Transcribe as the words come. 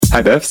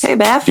Hi, Biffs. Hey,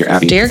 Beth. You're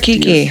Abby. Dear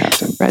Kiki.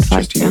 Captain. Red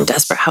flag. Cheers to you.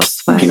 Desperate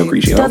housewife. Pinot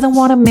Grigio. Doesn't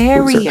want to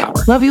marry Booster you. power.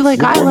 Love you like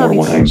Look I for love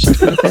more you. wine.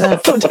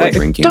 Don't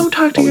Drinking. Don't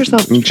talk to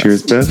yourself.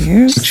 Cheers,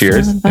 Biff.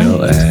 Cheers.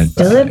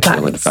 Ill-advised.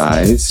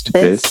 Ill-advised.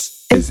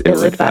 This is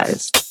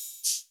ill-advised.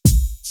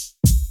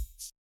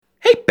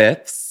 Hey,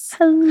 Biffs.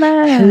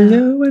 Hello.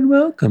 Hello and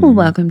welcome.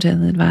 Welcome to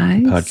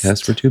Ill-advised.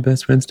 Podcast where two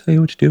best friends tell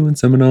you what to do when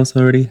someone else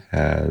already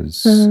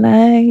has.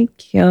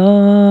 Like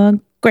your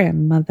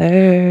grandmother.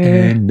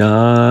 And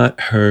not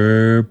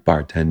her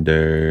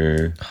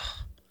bartender.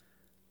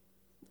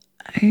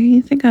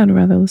 I think I'd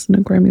rather listen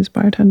to Grammy's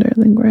bartender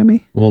than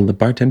Grammy. Well, the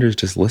bartenders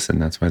just listen.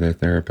 That's why they're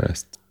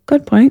therapists.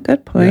 Good point.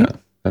 Good point. Yeah,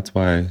 that's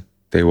why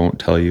they won't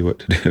tell you what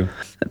to do.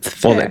 That's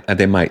fair. Well,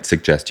 they might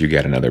suggest you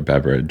get another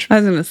beverage, I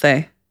was going to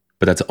say,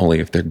 but that's only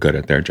if they're good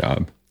at their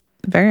job.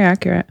 very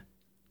accurate.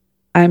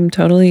 I'm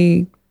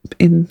totally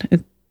in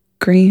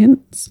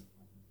agreement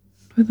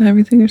with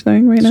everything you're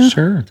saying right now.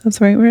 Sure. That's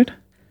the right word.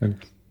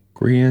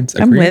 Agreement.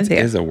 I'm with Agreement you.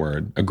 is a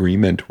word.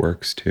 Agreement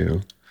works too.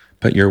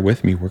 But you're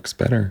with me works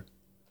better.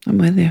 I'm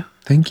with you.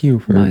 Thank you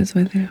for I'm always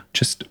with you.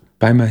 just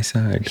by my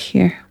side.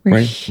 Here. We're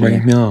Right, here.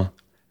 right now.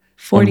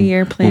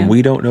 40-year plan. When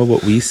we don't know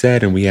what we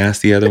said and we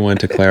ask the other one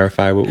to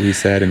clarify what we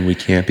said and we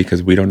can't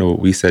because we don't know what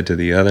we said to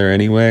the other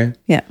anyway.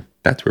 Yeah.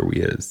 That's where we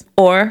is.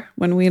 Or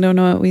when we don't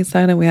know what we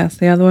said and we ask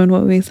the other one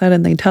what we said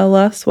and they tell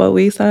us what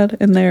we said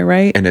and they're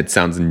right. And it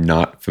sounds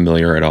not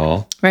familiar at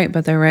all, Right,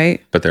 but they're right.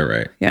 but they're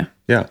right. Yeah.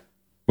 Yeah.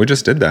 We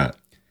just did that.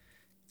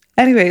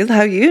 Anyways,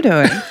 how you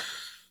doing?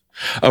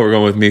 Oh, we're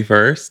going with me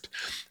first.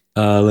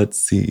 Let's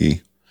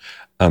see.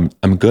 I'm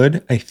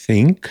good, I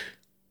think.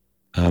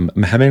 I'm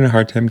having a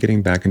hard time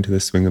getting back into the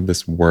swing of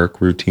this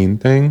work routine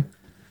thing.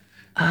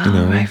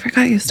 Oh, I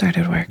forgot you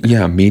started work.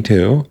 Yeah, me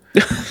too.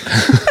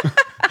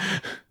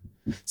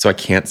 So I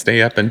can't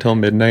stay up until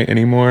midnight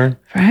anymore.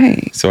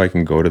 Right. So I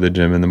can go to the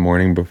gym in the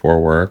morning before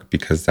work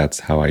because that's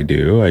how I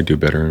do. I do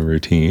better in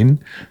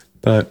routine.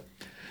 But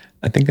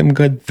I think I'm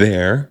good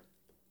there.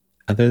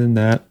 Other than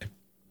that,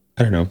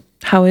 I don't know.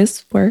 How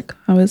is work?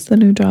 How is the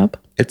new job?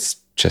 It's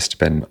just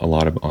been a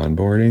lot of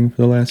onboarding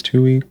for the last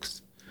 2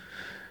 weeks.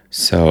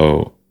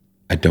 So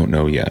I don't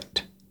know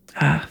yet.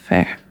 Ah,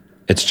 fair.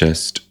 It's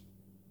just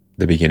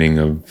the beginning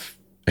of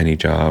any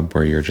job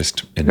where you're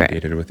just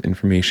inundated with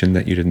information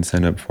that you didn't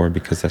sign up for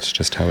because that's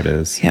just how it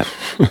is. Yep.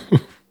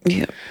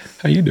 Yep.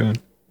 How you doing?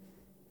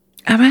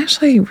 I'm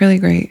actually really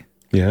great.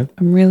 Yeah.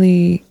 I'm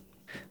really,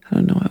 I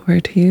don't know what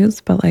word to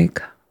use, but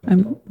like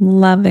I'm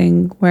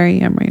loving where I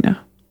am right now.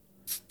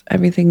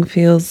 Everything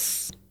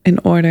feels in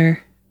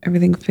order.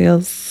 Everything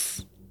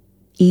feels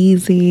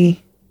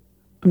easy.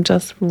 I'm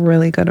just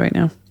really good right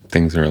now.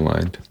 Things are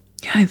aligned.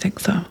 Yeah, I think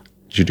so.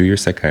 Did you do your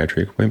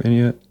psychiatry appointment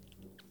yet?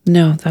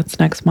 No, that's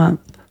next month.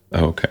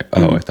 Oh, okay.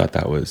 Oh, I thought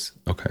that was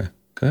okay.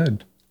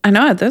 Good. I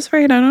know at this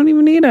rate, I don't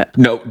even need it.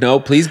 No,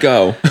 please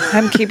go.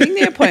 I'm keeping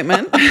the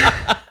appointment.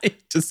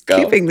 Just go.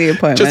 Keeping the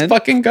appointment. Just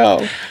fucking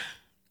go.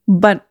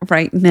 But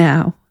right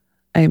now,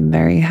 I'm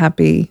very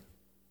happy,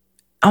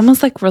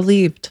 almost like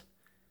relieved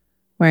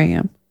where I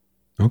am.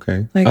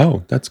 Okay. Like-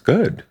 oh, that's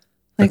good.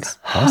 Like, That's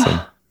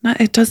awesome.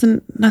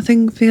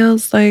 Nothing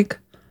feels like,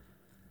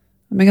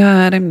 oh my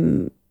God,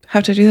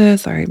 have to do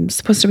this, or I'm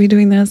supposed to be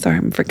doing this, or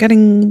I'm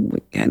forgetting.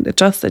 And it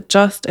just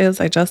is.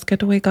 I just get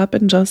to wake up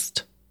and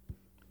just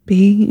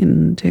be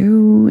and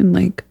do. And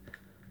like,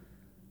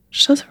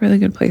 it's just a really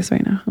good place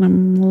right now. And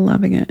I'm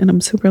loving it. And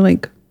I'm super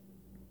like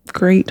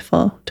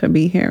grateful to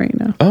be here right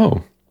now.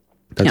 Oh,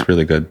 that's Yeah.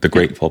 really good. The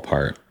grateful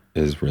part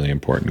is really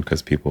important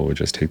because people would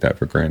just take that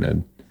for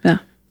granted. Yeah.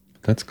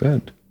 That's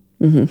good.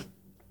 Mm-hmm.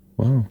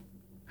 Wow.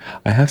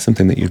 I have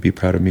something that you'd be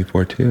proud of me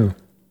for too.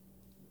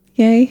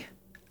 Yay.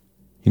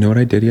 You know what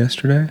I did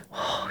yesterday?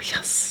 Oh,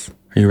 yes.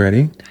 Are you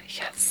ready?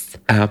 Yes.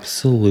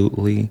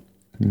 Absolutely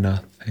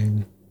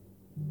nothing.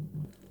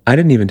 I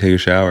didn't even take a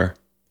shower.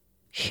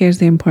 Here's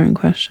the important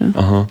question.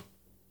 Uh-huh.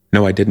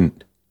 No, I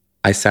didn't.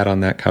 I sat on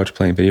that couch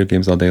playing video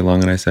games all day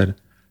long and I said,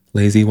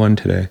 lazy one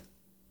today.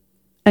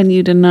 And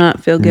you did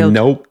not feel guilty.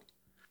 Nope.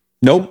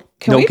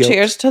 Can no we guilt.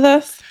 cheers to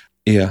this?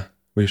 Yeah,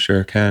 we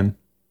sure can.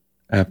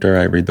 After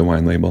I read the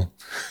wine label.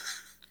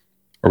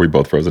 Are we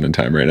both frozen in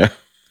time right now?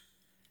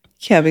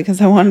 Yeah, because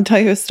I want to tell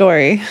you a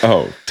story.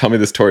 Oh, tell me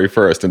the story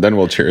first and then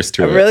we'll cheers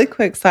to A it. really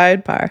quick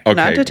sidebar. Okay.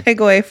 Not to take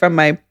away from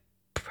my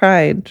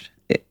pride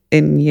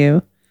in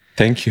you.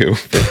 Thank you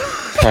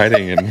for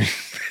priding in me.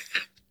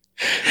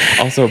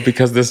 Also,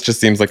 because this just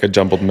seems like a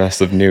jumbled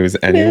mess of news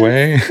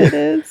anyway. It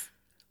is.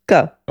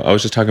 Go. I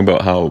was just talking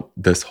about how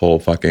this whole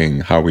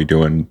fucking how we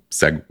doing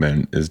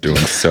segment is doing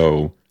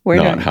so We're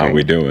not doing how great.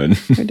 we doing.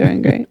 We're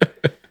doing great.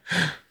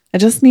 I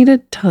just need to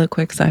tell a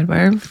quick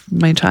sidebar of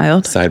my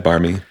child,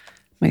 Sidebar me.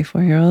 my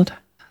 4-year-old.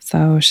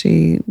 So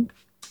she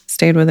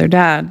stayed with her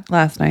dad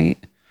last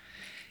night.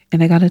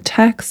 And I got a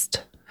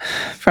text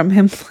from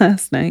him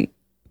last night.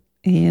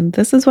 And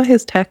this is what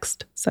his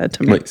text said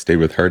to me. Wait, stayed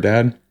with her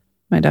dad?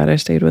 My daughter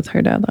stayed with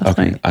her dad last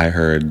Okay, night. I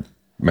heard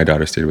my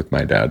daughter stayed with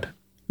my dad.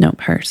 No,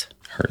 hers.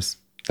 Hers.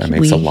 That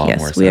makes a lot more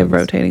sense. Yes, we have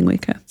rotating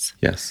weekends.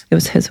 Yes. It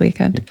was his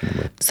weekend.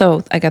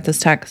 So I got this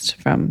text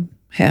from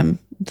him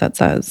that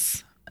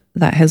says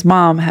that his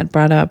mom had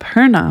brought up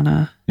her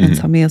Nana. And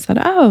so Mia said,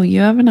 oh, you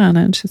have a Nana?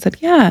 And she said,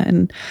 yeah.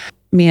 And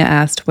Mia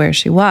asked where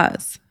she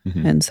was.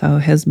 And so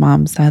his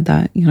mom said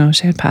that, you know,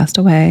 she had passed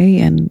away.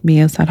 And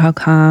Mia said, how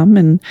come?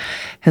 And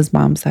his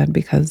mom said,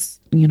 because,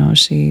 you know,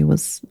 she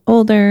was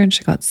older and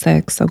she got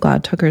sick. So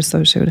God took her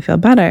so she would feel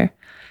better.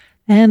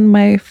 And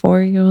my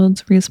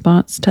 4-year-old's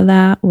response to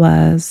that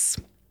was,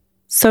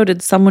 so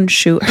did someone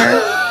shoot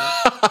her?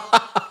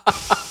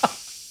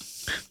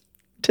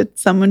 Did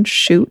someone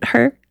shoot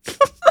her?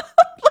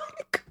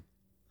 Like,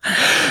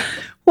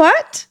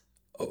 what?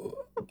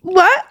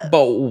 What?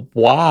 But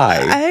why?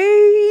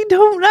 I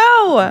don't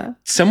know.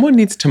 Someone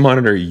needs to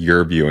monitor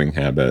your viewing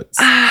habits.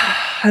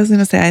 I was going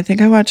to say, I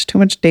think I watch too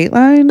much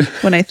Dateline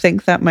when I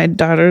think that my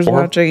daughter's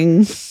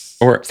watching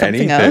or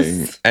something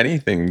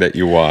anything that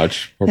you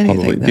watch. Or Anything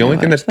probably that the I only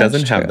thing watch, that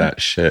doesn't that's have true. that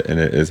shit in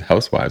it is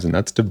Housewives, and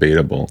that's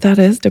debatable. That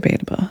is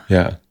debatable.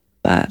 Yeah.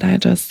 But I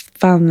just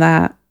found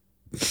that.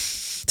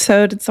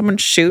 So did someone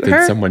shoot her?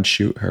 Did someone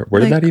shoot her?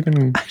 Where did that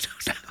even... I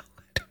don't know.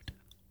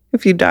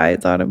 If you die,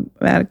 it's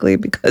automatically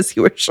because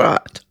you were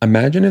shot.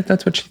 Imagine if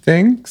that's what she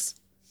thinks.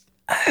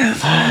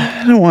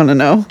 I don't want to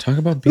know. Talk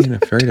about being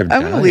afraid of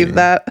dying. I'm going to leave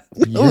that.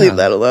 I'll leave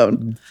that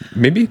alone.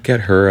 Maybe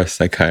get her a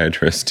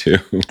psychiatrist too.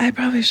 I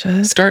probably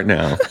should. Start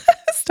now.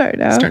 Start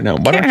now. Why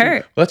Can't don't you?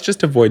 hurt. Let's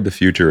just avoid the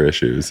future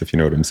issues, if you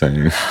know what I'm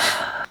saying.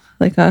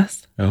 Like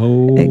us.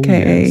 Oh,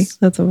 AKA, yes.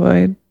 let's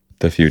avoid.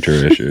 The future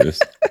issues.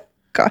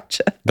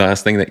 Gotcha. The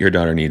last thing that your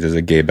daughter needs is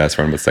a gay best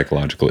friend with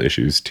psychological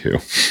issues too.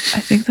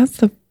 I think that's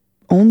the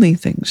only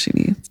thing she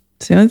needs.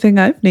 It's the only thing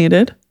I've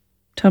needed.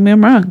 Tell me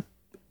I'm wrong.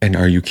 And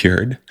are you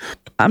cured?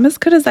 I'm as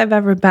good as I've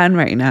ever been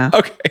right now.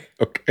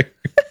 Okay.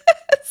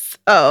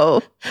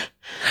 So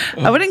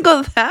I wouldn't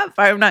go that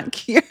far. I'm not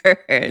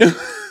cured.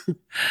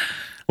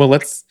 Well,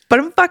 But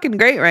I'm fucking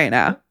great right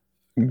now.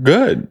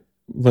 good.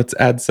 Let's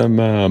add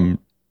some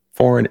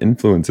foreign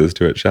influences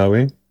to it, shall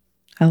we?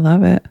 I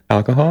love it.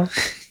 Alcohol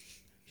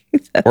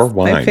That's or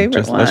wine? my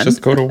favorite one. Let's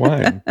just go to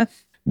wine.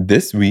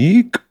 This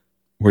week,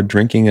 we're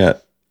drinking a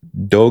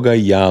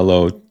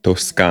Dogajolo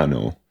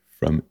Toscano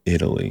from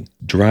Italy.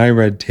 Dry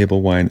red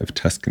table wine of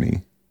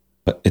Tuscany.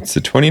 But it's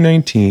a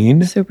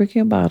 2019 Super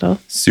cute bottle.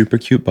 super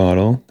cute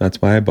bottle.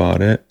 That's why I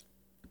bought it.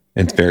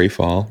 It's very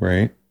fall,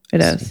 right?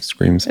 It is.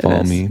 Screams It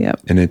fall is, me. yep.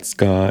 And it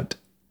got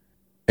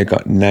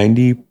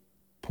 90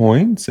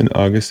 points in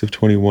August of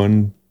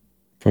 21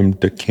 from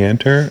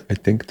Decanter. I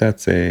think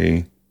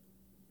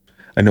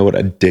I know what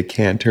a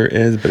decanter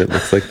is, but it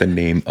looks like the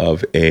name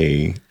of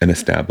an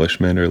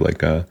establishment or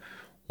like a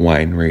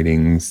wine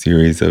rating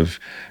series of,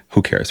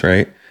 who cares,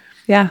 right?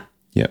 Yeah.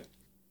 Yep.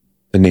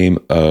 The name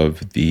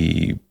of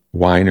the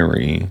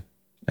winery,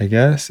 I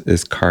guess,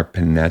 is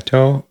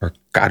Carpineto or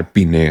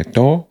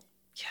Carpineto.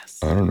 Yes.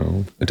 I don't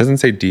know. It doesn't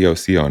say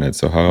DOC on it,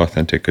 so how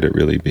authentic could it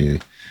really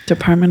be?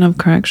 Department of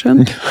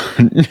Correction.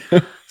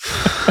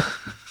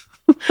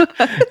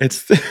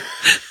 It's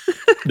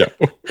no.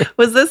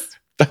 Was this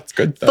That's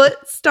good though.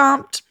 foot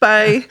stomped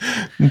by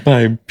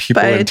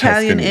People by in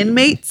Italian Tuscany.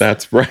 inmates?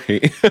 That's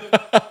right.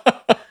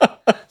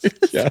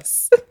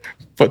 Yes.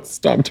 Foot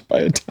stomped by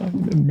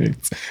Italian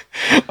inmates.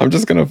 I'm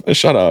just gonna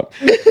shut up.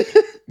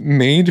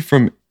 Made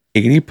from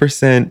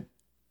 80%.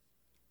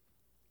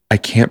 I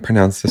can't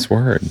pronounce this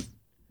word.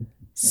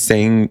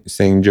 Sangiovese.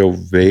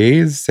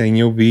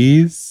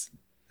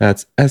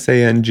 That's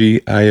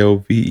Sangiovese.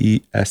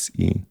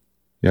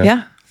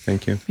 Yeah.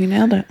 Thank you. You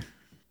nailed it.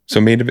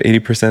 So made of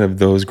 80% of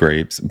those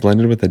grapes,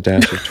 blended with a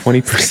dash of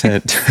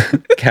 20%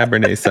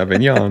 Cabernet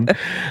Sauvignon,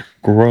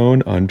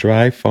 grown on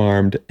dry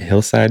farmed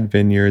hillside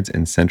vineyards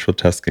in central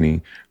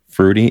Tuscany.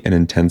 Fruity and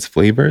intense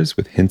flavors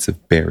with hints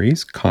of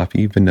berries,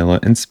 coffee, vanilla,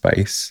 and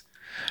spice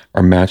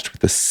are matched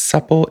with a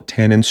supple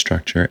tannin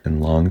structure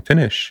and long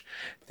finish.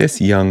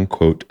 This young,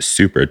 quote,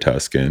 super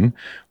Tuscan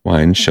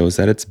wine shows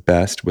at its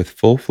best with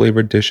full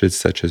flavored dishes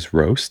such as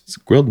roasts,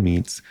 grilled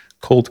meats,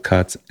 cold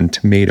cuts, and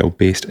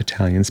tomato-based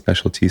Italian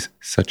specialties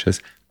such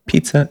as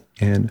pizza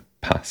and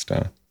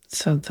pasta.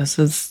 So this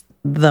is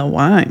the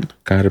wine.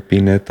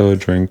 Carpineto,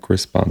 drink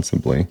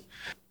responsibly.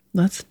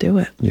 Let's do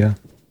it. Yeah.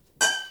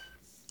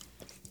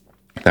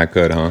 That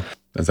good, huh?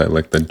 As I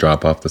lick the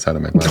drop off the side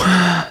of my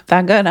mouth.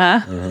 That good,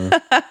 huh?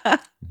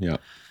 Yeah.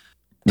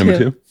 Number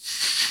two.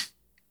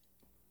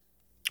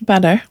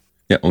 Better.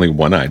 Yeah, only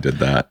one eye did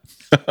that.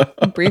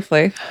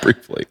 Briefly.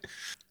 Briefly.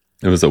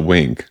 It was a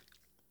wink.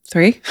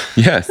 3.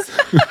 Yes.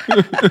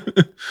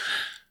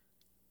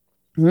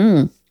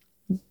 Didn't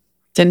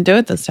do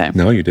it this time.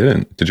 No, you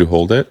didn't. Did you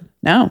hold it?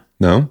 No.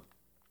 No?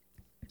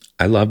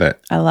 I love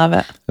it. I love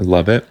it. I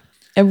love it.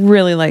 I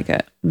really like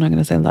it. I'm not going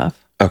to say love.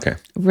 Okay. I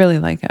really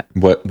like it.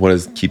 What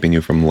is keeping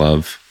you from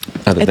love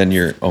other than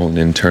your own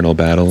internal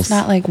battles? It's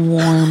not like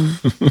warm,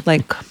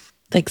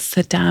 like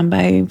sit down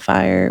by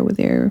fire with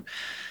your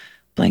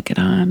blanket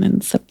on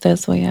and sip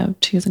this while you have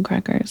cheese and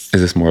crackers. Is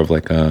this more of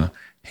like a,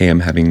 hey, I'm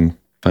having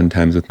fun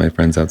times with my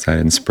friends outside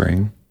in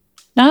spring?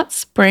 Not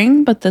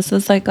spring, but this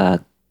is like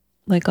a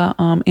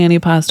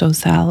antipasto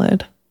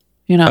salad.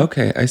 You know?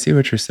 Okay, I see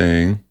what you're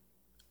saying.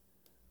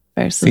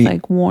 versus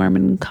like warm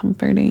and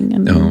comforting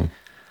and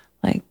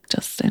like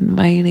just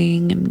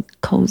inviting and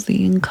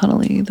cozy and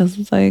cuddly. This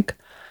is like,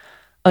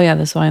 oh yeah,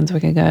 this wine's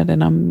wicked good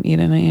and I'm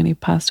eating an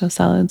antipasto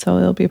salad, so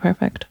it'll be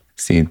perfect.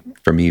 See,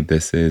 for me,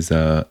 this is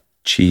a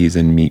cheese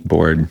and meat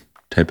board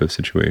type of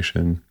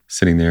situation.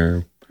 Sitting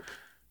there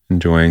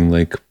enjoying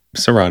like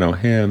serrano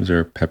hams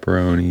or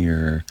pepperoni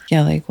or...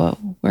 Yeah, like what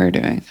we're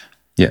doing.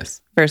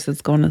 Yes.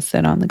 Versus going to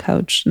sit on the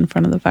couch in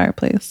front of the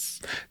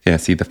fireplace. Yeah,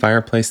 see, the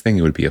fireplace thing,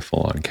 it would be a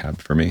full-on cab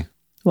for me.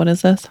 What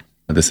is this?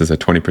 This is a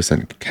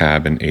 20%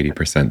 cab and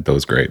 80%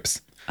 those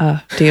grapes.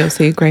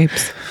 DOC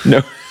grapes.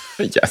 No,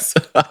 yes.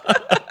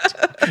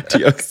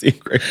 DOC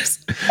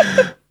grapes.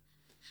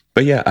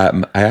 But yeah,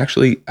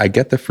 I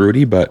get the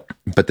fruity, but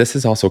this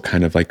is also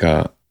kind of like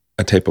a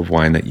type of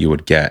wine that you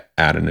would get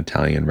at an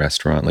Italian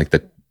restaurant. Like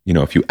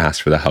if you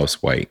ask for the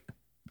house white,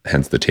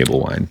 hence the table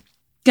wine.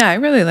 Yeah, I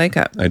really like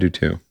it. I do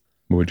too.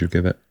 What would you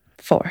give it?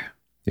 4.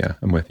 Yeah,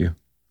 I'm with you.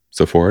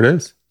 So 4 it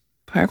is.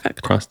 Perfect.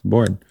 Across the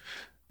board.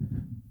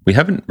 We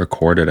haven't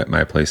recorded at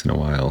my place in a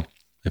while,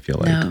 I feel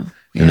like. No.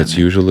 And it's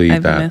usually I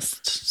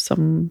missed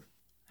some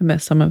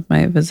of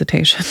my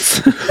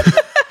visitations.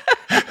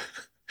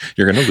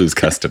 You're going to lose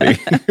custody.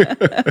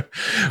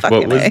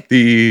 What was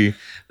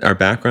our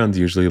background's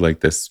usually like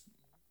this.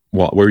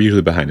 Well, we're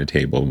usually behind a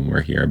table when we're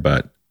here,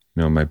 but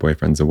my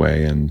boyfriend's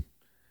away. And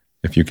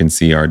if you can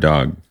see our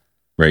dog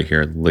right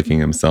here licking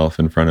himself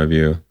in front of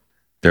you,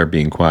 they're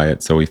being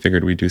quiet. So we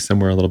figured we'd do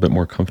somewhere a little bit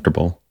more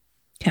comfortable.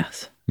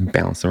 Yes.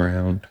 Bounce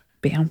around.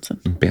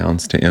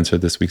 Bounce to answer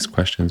this week's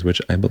questions,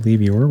 which I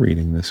believe you're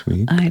reading this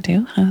week. I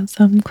do have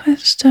some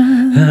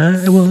questions.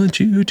 I want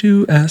you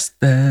to ask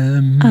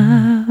them.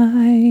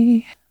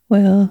 I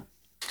will.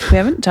 We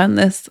haven't done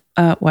this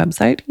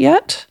website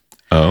yet.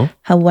 Oh.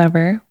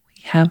 However,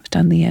 we have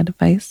done the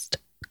advised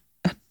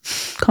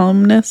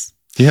columnist.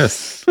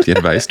 Yes, the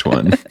advised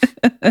one.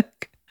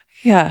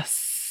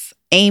 Yes.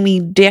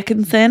 Amy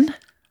Dickinson.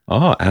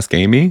 Oh, Ask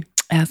Amy.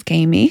 Ask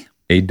Amy.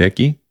 A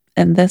Dickie.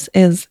 And this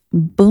is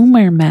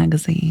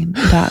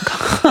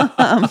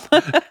boomermagazine.com.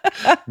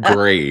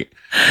 Great.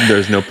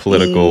 There's no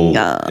political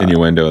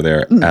innuendo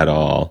there at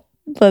all.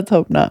 Let's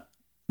hope not.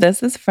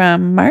 This is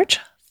from March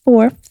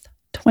 4th,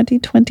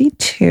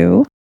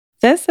 2022.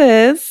 This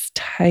is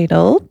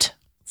titled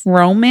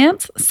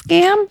Romance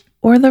Scam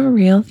or the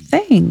Real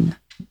Thing?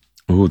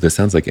 Ooh, this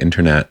sounds like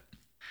internet.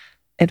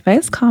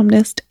 Advice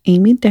columnist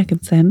Amy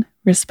Dickinson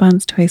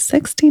responds to a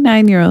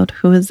 69-year-old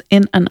who is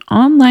in an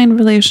online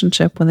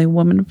relationship with a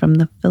woman from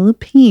the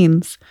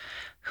Philippines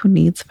who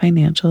needs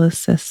financial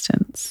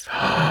assistance.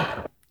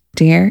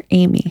 Dear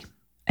Amy,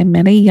 I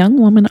met a young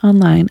woman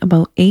online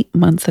about 8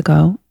 months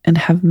ago and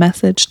have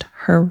messaged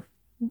her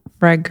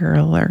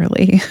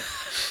regularly.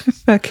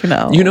 Fucking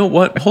hell. You know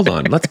what? Hold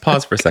on. Let's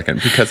pause for a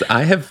second because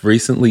I have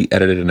recently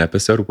edited an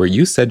episode where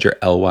you said your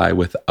LY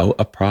without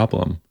a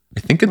problem. I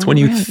think it's when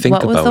you think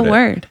about it. What was the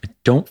word? I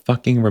don't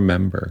fucking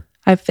remember.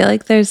 I feel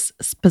like there's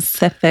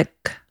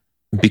specific.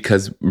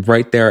 Because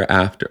right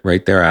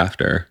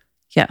thereafter,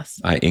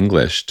 yes, I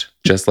Englished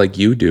just like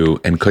you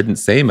do and couldn't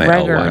say my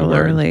LY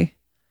word,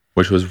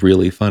 which was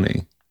really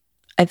funny.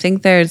 I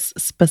think there's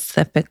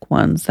specific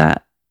ones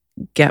that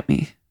get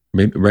me.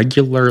 Maybe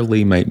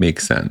regularly might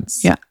make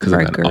sense. Yeah, because of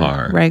an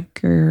R.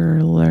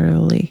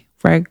 Regularly.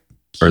 Or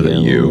the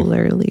U.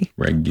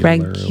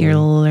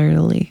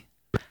 Regularly.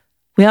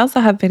 We also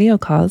have video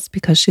calls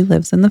because she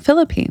lives in the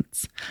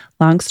Philippines.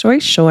 Long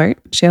story short,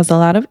 she has a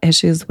lot of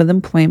issues with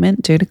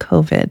employment due to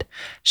COVID.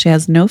 She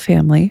has no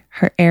family.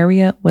 Her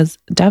area was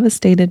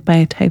devastated by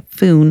a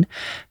typhoon.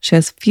 She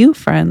has few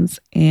friends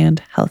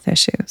and health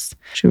issues.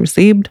 She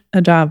received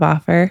a job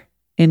offer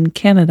in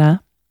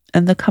Canada,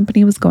 and the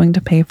company was going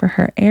to pay for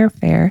her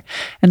airfare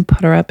and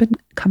put her up in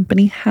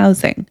company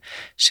housing.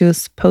 She was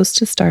supposed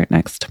to start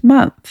next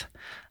month.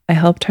 I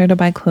helped her to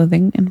buy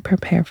clothing and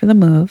prepare for the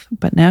move,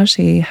 but now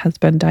she has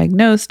been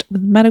diagnosed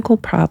with medical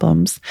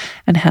problems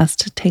and has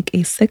to take a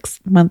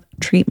 6-month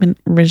treatment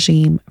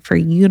regime for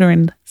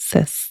uterine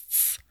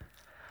cysts.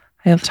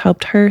 I have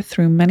helped her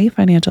through many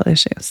financial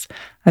issues.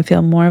 I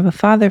feel more of a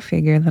father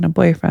figure than a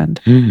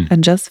boyfriend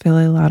and just feel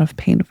a lot of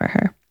pain for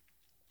her.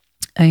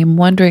 I am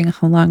wondering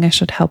how long I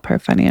should help her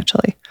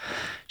financially.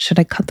 Should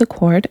I cut the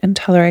cord and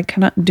tell her I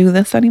cannot do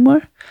this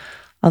anymore?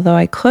 Although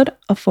I could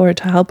afford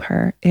to help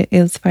her, it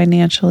is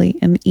financially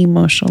and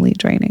emotionally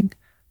draining.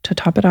 To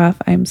top it off,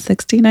 I am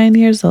 69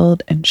 years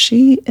old and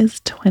she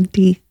is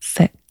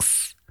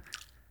 26.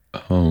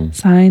 Oh.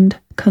 Signed,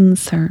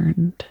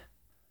 Concerned.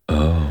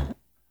 Oh.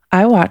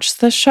 I watched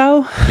the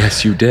show.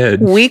 Yes, you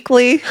did.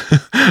 Weekly.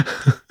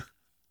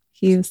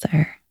 Cues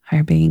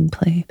are being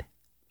played.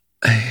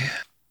 Go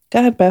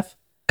ahead, Beth.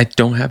 I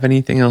don't have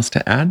anything else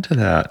to add to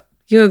that.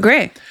 You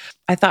agree?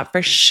 I thought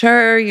for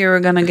sure you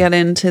were going to get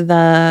into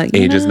the...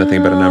 Age is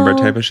nothing but a number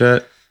type of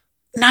shit?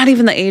 Not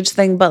even the age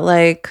thing, but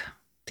like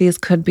these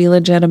could be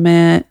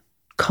legitimate.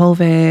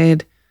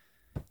 COVID,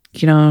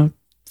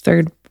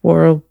 third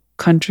world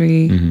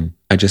country. Mm-hmm.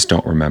 I just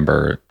don't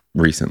remember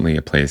recently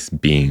a place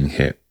being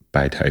hit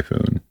by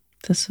typhoon.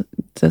 This,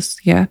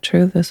 yeah,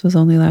 true. This was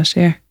only last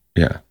year.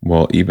 Yeah.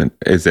 Well, even,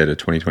 is it a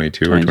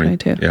 2022 or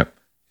 2022. Yep.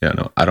 Yeah,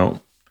 no, I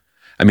don't.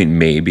 I mean,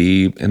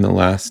 maybe in the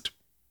last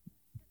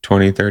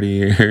 20, 30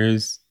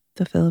 years.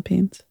 The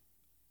Philippines.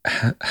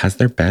 Has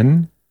there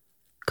been?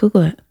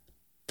 Google it.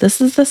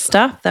 This is the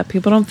stuff that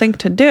people don't think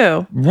to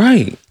do.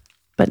 Right.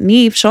 But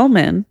Neve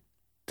Schulman,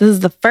 this is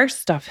the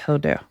first stuff he'll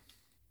do.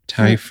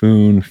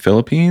 Typhoon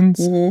Philippines?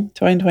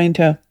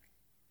 2022.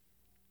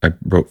 I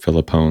wrote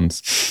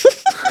Philippones.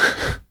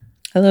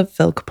 I love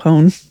Phil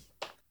Capone.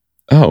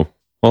 Oh,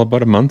 well,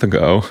 about a month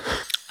ago.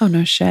 Oh,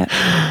 no shit.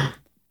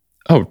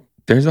 Oh,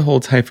 there's a whole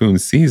typhoon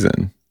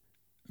season.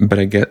 But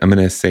I'm going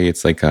to say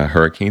it's like a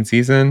hurricane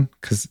season,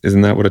 because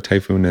isn't that what a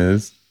typhoon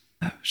is?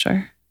 Oh,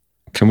 sure.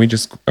 Can we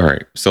just, all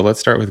right. So let's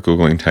start with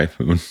Googling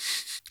typhoon.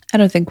 I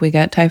don't think we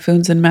get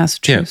typhoons in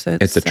Massachusetts. Yeah,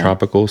 it's a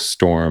tropical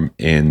storm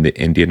in the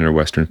Indian or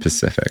Western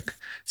Pacific.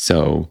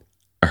 So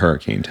a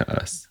hurricane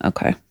to us.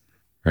 Okay.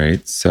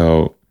 Right.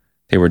 So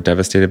they were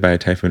devastated by a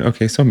typhoon.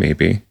 Okay. So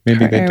maybe they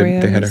had a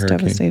hurricane.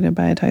 Devastated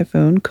by a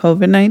typhoon.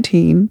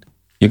 COVID-19.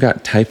 You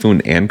got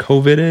typhoon and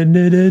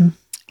COVID.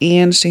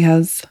 And she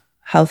has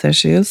health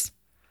issues,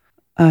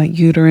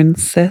 uterine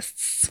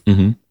cysts.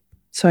 Mm-hmm.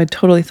 So I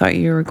totally thought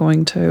you were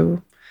going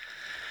to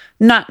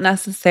not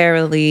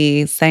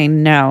necessarily say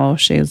no,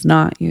 she's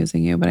not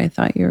using you, but I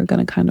thought you were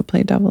going to kind of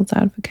play devil's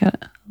advocate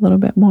a little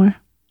bit more.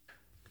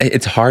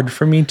 It's hard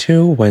for me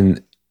too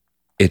when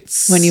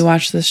you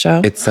watch the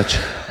show. It's such,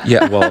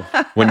 yeah. Well,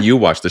 when you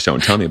watch the show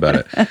and tell me about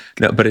it,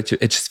 no, but it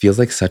just feels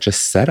like such a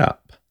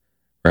setup,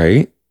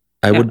 right?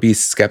 I would be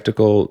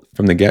skeptical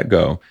from the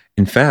get-go.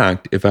 In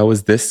fact, if I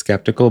was this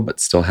skeptical but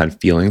still had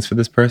feelings for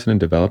this person and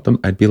developed them,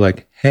 I'd be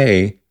like,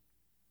 hey,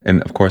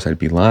 and of course I'd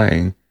be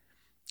lying.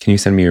 Can you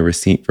send me a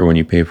receipt for when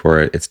you pay for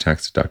it? It's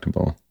tax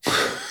deductible.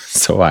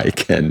 So I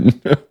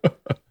can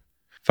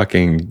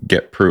fucking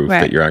get proof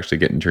that you're actually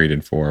getting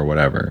treated for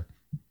whatever.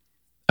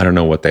 I don't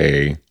know what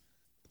they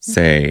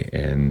say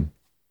in,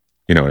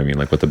 you know what I mean?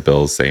 Like what the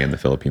bills say in the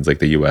Philippines. Like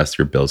the US,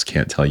 your bills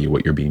can't tell you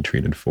what you're being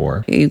treated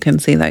for. You can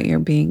see that you're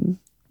being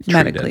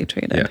medically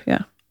treated.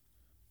 Yeah.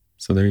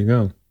 So there you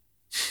go.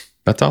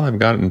 That's all I've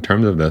got in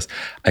terms of this.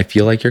 I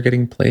feel like you're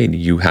getting played.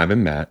 You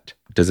haven't met.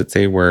 Does it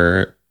say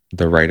where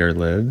the writer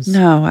lives?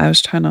 No, I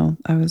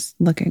was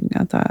looking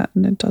at that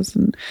and it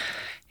doesn't.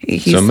 He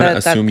so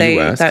said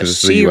that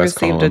she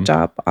received a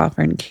job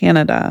offer in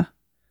Canada.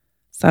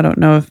 So I don't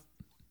know if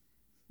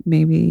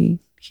maybe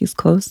he's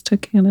close to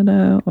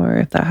Canada or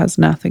if that has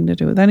nothing to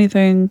do with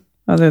anything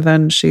other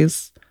than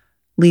she's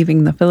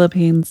leaving the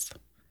Philippines.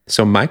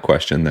 So my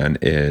question then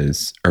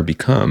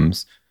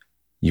becomes,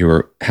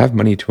 you have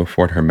money to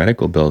afford her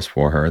medical bills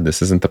for her.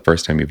 This isn't the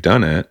first time you've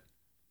done it.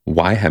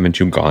 Why haven't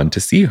you gone to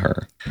see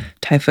her?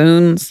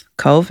 Typhoons,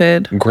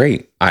 COVID.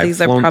 Great.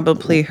 These are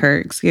probably her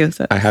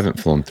excuses. I haven't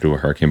flown through a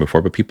hurricane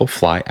before, but people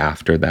fly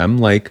after them.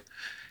 Like,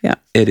 yeah,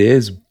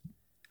 it's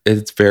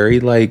very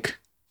like,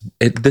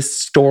 this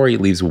story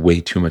leaves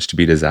way too much to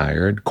be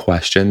desired.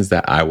 Questions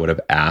that I would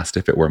have asked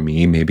if it were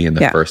me, maybe in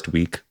the first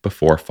week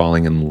before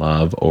falling in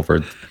love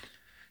over,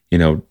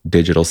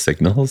 digital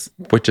signals,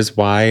 which is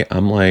why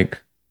I'm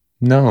like,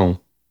 no.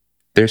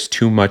 There's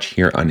too much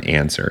here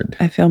unanswered.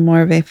 I feel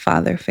more of a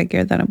father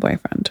figure than a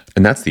boyfriend.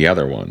 And that's the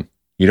other one.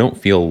 You don't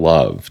feel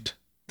loved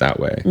that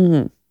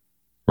way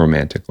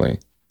romantically.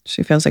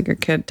 She feels like your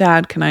kid.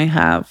 Dad, can I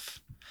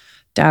have?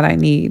 Dad, I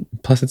need.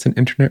 Plus, it's an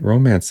internet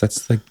romance.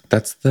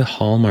 That's the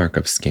hallmark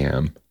of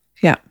scam.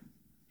 Yeah.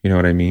 You know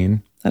what I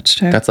mean? That's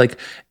true. That's like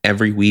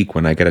every week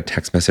when I get a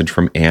text message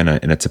from Anna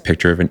and it's a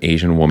picture of an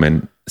Asian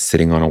woman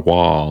sitting on a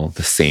wall,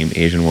 the same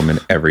Asian woman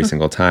every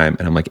single time.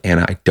 And I'm like,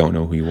 Anna, I don't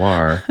know who you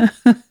are.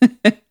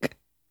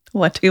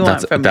 What do you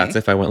want from me? That's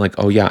if I went like,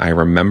 oh yeah, I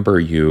remember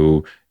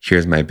you.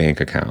 Here's my bank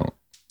account.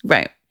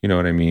 Right. You know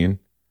what I mean?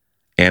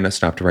 Anna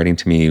stopped writing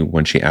to me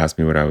when she asked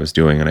me what I was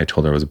doing and I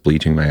told her I was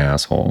bleaching my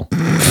asshole.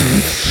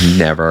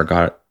 Never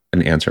got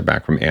an answer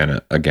back from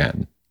Anna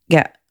again.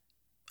 Yeah.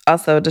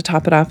 Also, to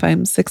top it off,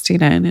 I'm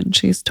 69 and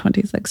she's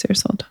 26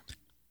 years old.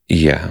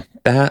 Yeah.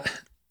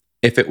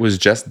 If it was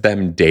just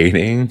them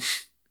dating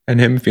and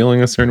him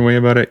feeling a certain way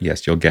about it,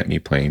 yes, you'll get me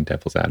playing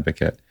devil's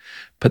advocate.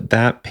 But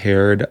that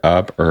paired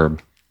up or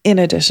in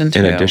addition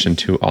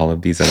to all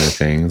of these other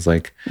things,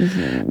 like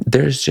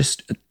there's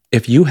just,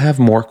 if you have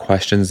more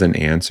questions than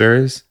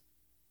answers,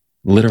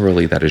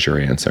 literally that is your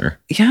answer.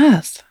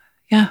 Yes.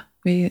 Yeah.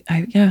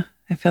 I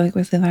feel like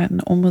we say that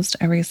in almost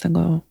every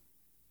single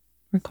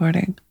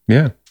recording.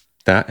 Yeah.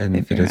 That and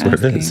it is what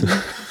it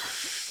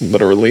is.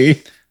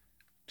 Literally.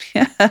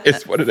 Yeah.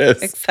 It's what it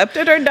is. Accept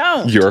it or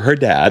don't. You're her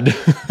dad.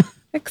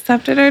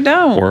 Accept it or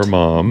don't. Or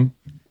mom.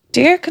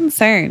 Dear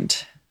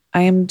Concerned,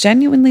 I am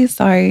genuinely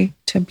sorry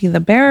to be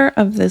the bearer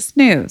of this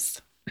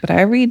news, but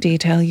every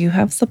detail you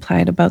have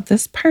supplied about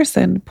this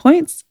person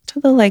points to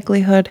the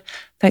likelihood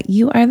that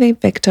you are the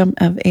victim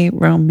of a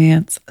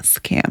romance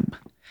scam.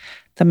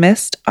 The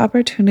missed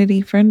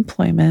opportunity for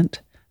employment,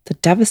 the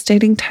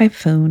devastating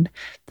typhoon,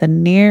 the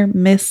near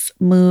miss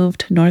move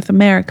to North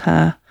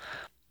America,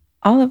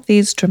 all of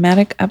these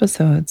dramatic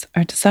episodes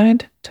are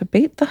designed to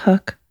bait the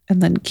hook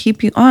and then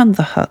keep you on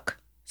the hook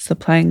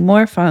supplying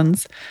more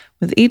funds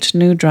with each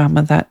new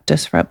drama that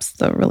disrupts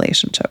the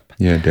relationship.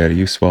 Yeah, Daddy,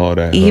 you swallowed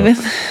that.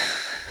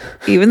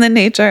 Even the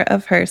nature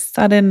of her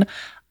sudden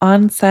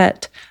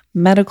onset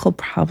medical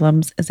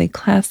problems is a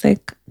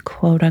classic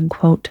quote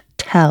unquote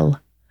tell.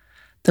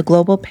 The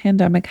global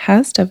pandemic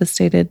has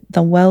devastated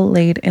the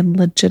well-laid and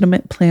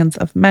legitimate plans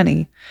of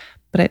many,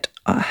 but it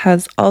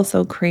has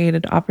also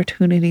created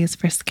opportunities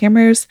for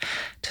scammers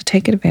to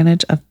take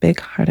advantage of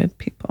big-hearted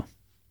people.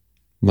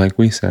 Like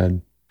we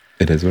said,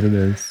 it is what it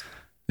is.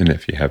 And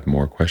if you have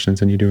more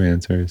questions than you do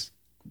answers,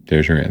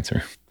 there's your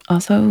answer.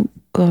 Also,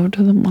 go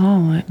to the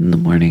mall in the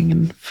morning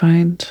and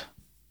find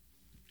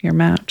your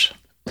match.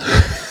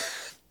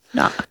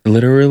 No.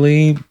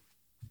 Literally,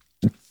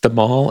 the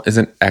mall is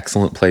an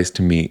excellent place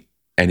to meet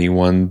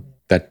anyone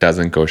that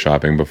doesn't go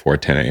shopping before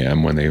 10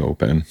 a.m. when they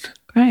open.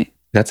 Right.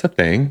 That's a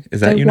thing. Is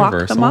that they universal?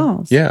 Walk the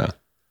malls. Yeah.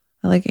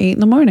 At like 8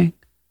 a.m.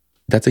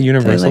 That's a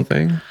universal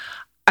thing?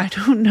 I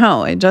don't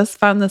know. I just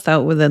found this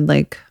out within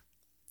like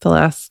the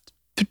last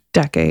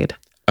decade.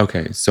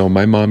 Okay. So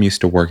my mom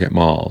used to work at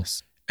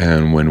malls.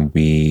 And when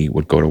we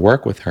would go to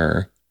work with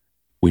her,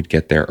 we'd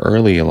get there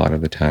early a lot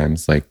of the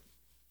times, like,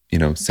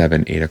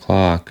 7, 8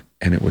 o'clock.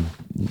 And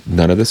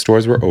none of the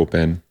stores were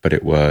open, but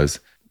it was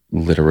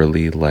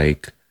literally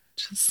like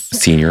just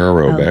senior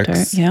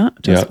aerobics.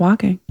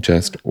 Walking.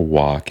 Just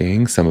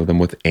walking. Some of them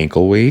with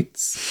ankle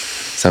weights.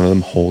 Some of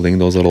them holding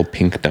those little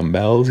pink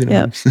dumbbells,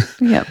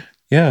 Yep.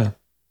 Yeah.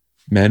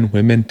 Men,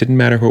 women, didn't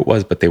matter who it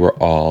was, but they were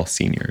all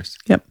seniors.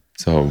 Yep.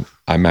 So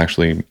I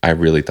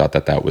really thought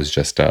that was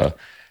just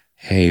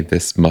hey,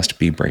 this must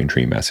be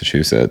Braintree,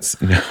 Massachusetts.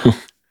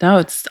 No,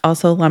 it's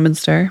also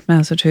Leominster,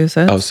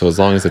 Massachusetts. Oh, so as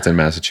long as it's in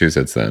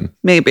Massachusetts, then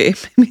maybe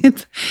that's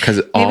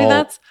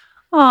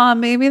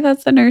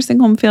the nursing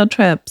home field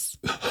trips.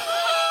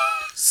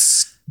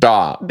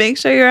 Stop. Make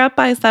sure you're up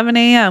by 7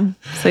 a.m.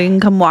 so you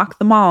can come walk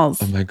the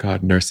malls. Oh my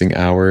God, nursing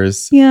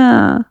hours.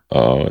 Yeah.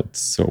 Oh,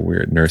 it's so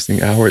weird.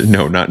 Nursing hours?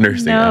 No, not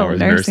nursing hours.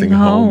 Nursing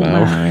home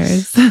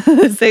hours.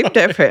 Same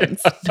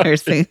difference.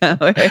 Nursing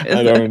hours.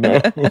 I don't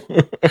know.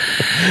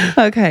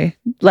 Okay,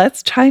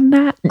 let's try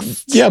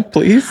next. Yeah,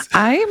 please.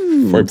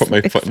 I'm Before I put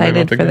my foot in my mouth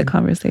excited for again. the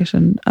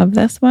conversation of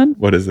this one.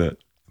 What is it?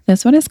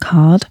 This one is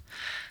called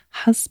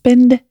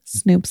Husband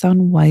Snoops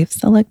on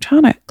Wife's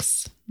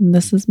Electronics. And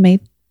this is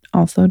made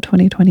also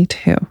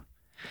 2022.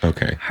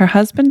 Okay. Her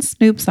husband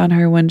snoops on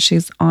her when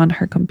she's on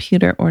her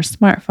computer or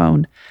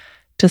smartphone,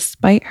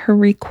 despite her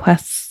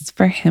requests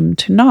for him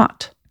to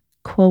not.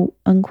 Quote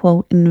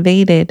unquote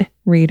invaded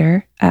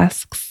reader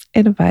asks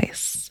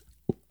advice.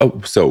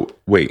 Oh, so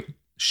wait,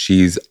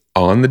 she's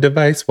on the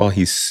device while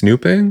he's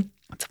snooping?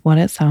 That's what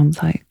it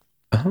sounds like.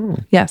 Oh.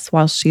 Yes,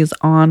 while she's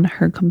on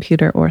her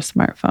computer or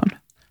smartphone.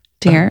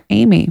 Dear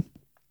Amy,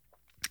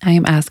 I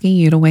am asking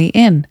you to weigh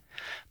in.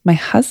 My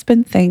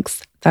husband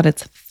thinks that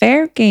it's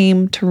fair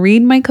game to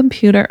read my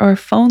computer or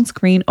phone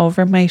screen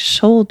over my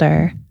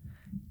shoulder,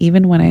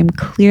 even when I'm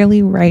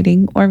clearly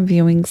writing or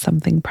viewing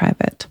something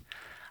private.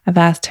 I've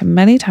asked him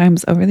many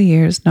times over the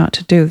years not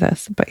to do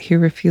this, but he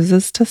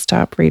refuses to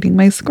stop reading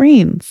my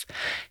screens.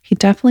 He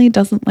definitely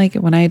doesn't like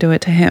it when I do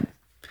it to him.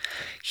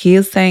 He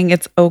is saying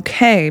it's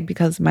okay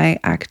because my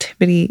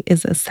activity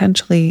is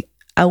essentially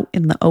out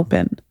in the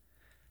open.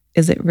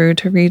 Is it rude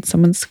to read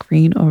someone's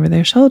screen over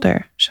their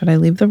shoulder? Should I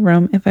leave the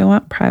room if I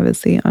want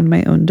privacy on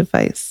my own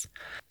device?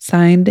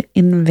 Signed,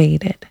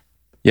 Invaded.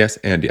 Yes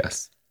and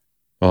yes.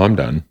 Well, I'm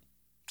done.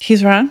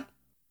 He's wrong?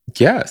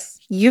 Yes.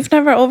 You've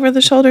never over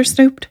the shoulder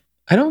snooped?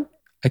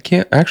 I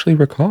can't actually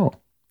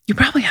recall. You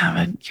probably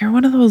haven't. You're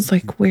one of those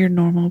like weird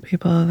normal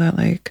people that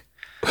like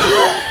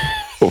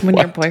when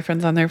your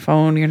boyfriend's on their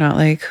phone, you're not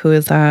like, who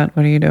is that?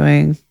 What are you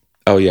doing?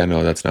 Oh yeah,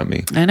 no, that's not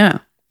me. I know.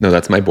 No,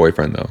 that's my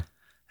boyfriend though.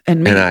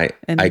 And me.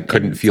 And I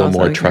couldn't feel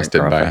more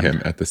trusted by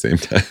him at the same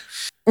time.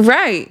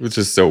 Right. Which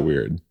is so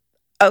weird.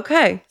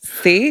 Okay.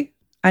 See?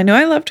 I knew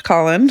I loved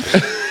Colin.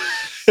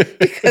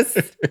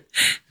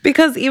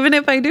 because even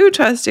if I do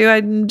trust you,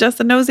 I'm just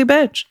a nosy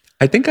bitch.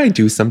 I think I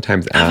do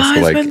sometimes ask I've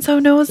always been so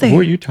nosy. who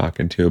are you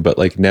talking to? But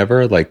like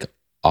never like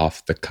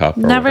off the cuff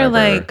or never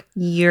whatever. Like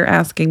you're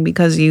asking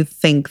because you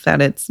think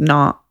that it's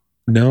not.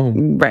 No.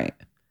 Right.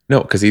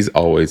 No, because he's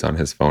always on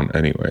his phone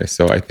anyway.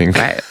 So I think,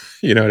 right.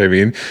 You know what I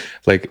mean?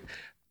 Like,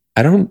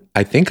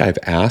 I think I've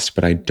asked,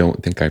 but I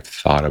don't think I've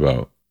thought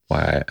about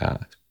why I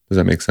asked. Does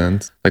that make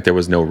sense? Like there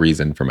was no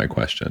reason for my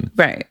question.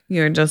 Right.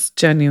 You're just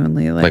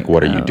genuinely like,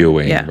 what are you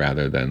doing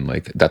rather than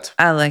like, that's.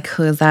 I like,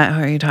 who is that?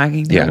 Who are you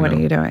talking to? Yeah, what are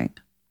you doing?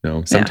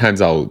 No,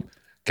 sometimes I'll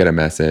get a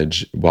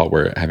message while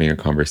we're having a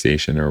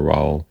conversation or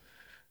while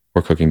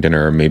we're cooking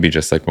dinner, or maybe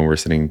just like when we're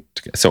sitting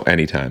together. So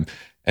anytime.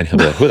 And he'll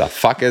be like, who the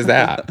fuck is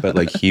that? But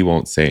like, he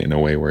won't say it in a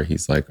way where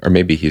he's like, or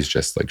maybe he's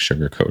just like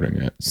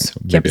sugarcoating it. So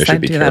maybe I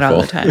should be careful. That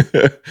all the time.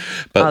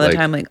 But all the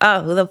time, like,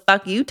 oh, who the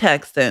fuck you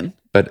texting?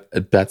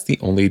 But that's the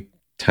only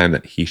time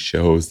that he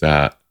shows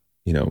that,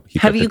 he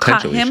have you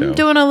caught him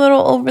doing a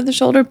little over the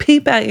shoulder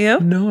peep at you?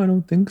 No, I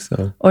don't think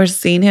so. Or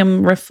seen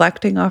him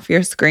reflecting off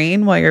your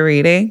screen while you're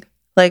reading?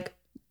 Like,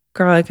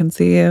 girl, I can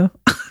see you.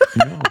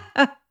 No.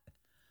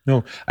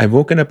 No, I've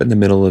woken up in the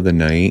middle of the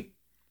night,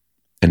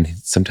 and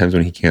sometimes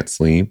when he can't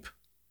sleep,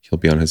 he'll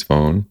be on his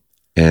phone.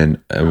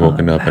 And I've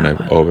woken up and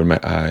I've opened my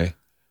eye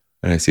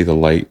and I see the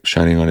light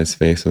shining on his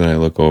face. And then I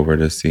look over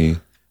to see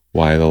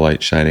why the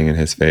light's shining in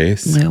his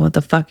face. Like, what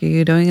the fuck are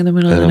you doing in the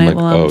middle of the And night I'm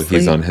like, while I'm oh, asleep?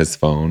 he's on his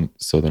phone.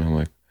 So then I'm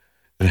like,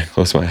 and I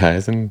close my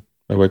eyes and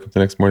I wake up the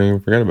next morning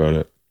and forget about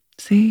it.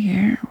 See,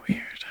 you're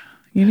weird.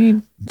 You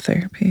need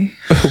therapy.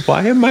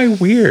 Why am I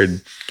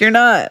weird? You're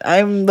not.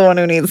 I'm the one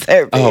who needs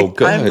therapy. Oh,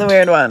 good. I'm the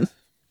weird one.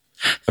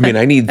 I mean,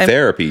 I need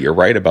therapy. You're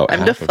right about I'm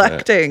half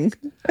deflecting. of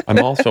it. I'm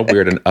also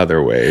weird in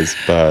other ways,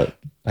 but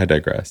I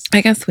digress.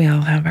 I guess we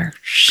all have our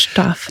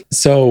stuff.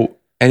 So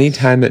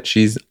anytime that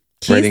she's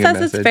writing a He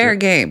says message, it's fair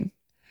game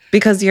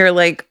because you're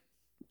like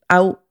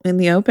out in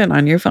the open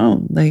on your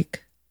phone.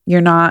 Like you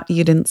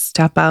didn't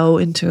step out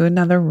into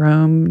another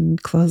room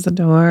and close the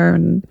door.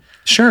 And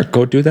sure,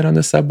 go do that on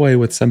the subway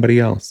with somebody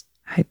else.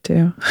 I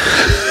do.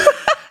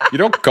 You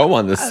don't go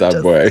on the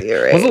subway.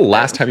 Right. When was the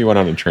last time you went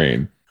on a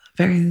train?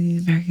 Very,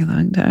 very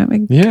long time.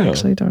 I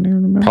actually don't even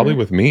remember. Probably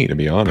with me, to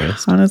be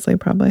honest. Honestly,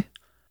 probably.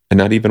 And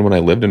not even when I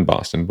lived in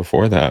Boston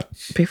before that.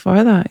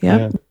 Before that,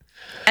 yeah.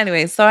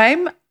 Anyway, so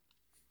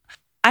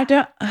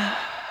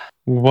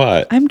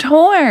What? I'm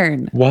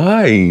torn.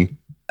 Why?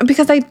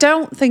 Because I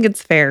don't think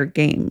it's fair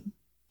game.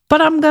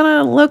 But I'm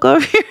gonna look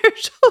over your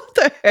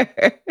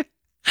shoulder.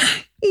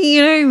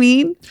 You know what I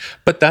mean?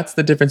 But that's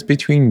the difference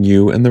between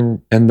you and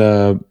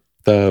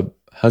the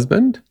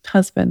husband?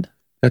 Husband.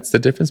 That's the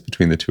difference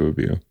between the two of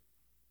you.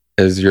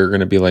 Is you're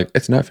gonna be like,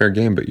 it's not fair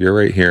game, but you're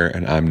right here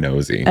and I'm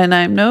nosy. And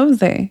I'm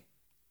nosy.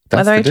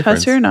 That's whether I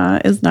trust you or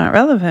not is not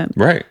relevant.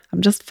 Right.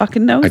 I'm just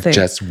fucking nosy. I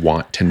just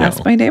want to know.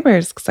 Ask my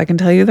neighbors because I can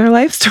tell you their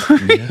life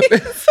stories.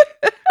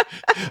 Yeah.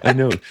 I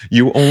know.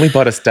 You only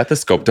bought a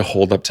stethoscope to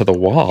hold up to the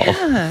wall.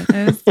 Yeah,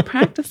 I was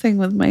practicing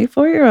with my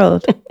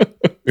 4-year-old.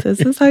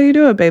 This is how you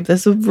do it, babe.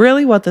 This is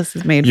really what this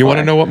is made for. You want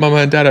to know what mama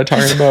and dad are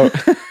talking about?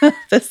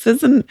 This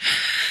isn't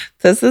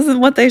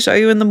what they show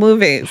you in the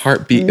movies.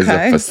 Heartbeat is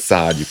a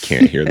facade. You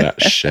can't hear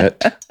that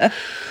shit.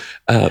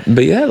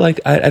 But yeah, like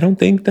I don't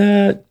think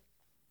that.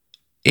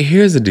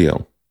 Here's the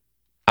deal.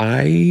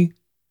 I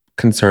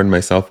concern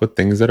myself with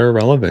things that are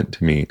relevant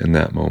to me in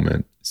that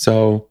moment.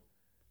 So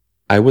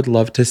I would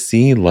love to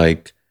see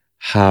like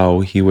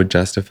how he would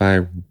justify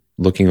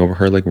looking over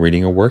her, like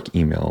reading a work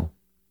email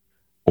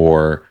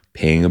or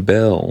paying a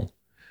bill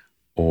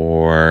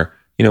or,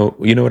 you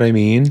know what I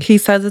mean? He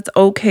says it's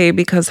okay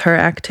because her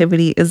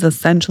activity is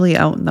essentially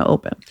out in the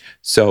open.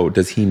 So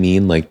does he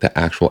mean like the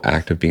actual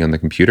act of being on the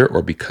computer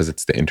or because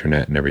it's the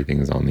internet and everything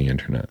is on the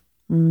internet?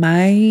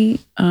 My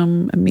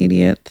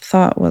immediate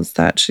thought was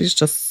that she's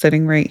just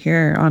sitting right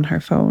here on her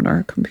phone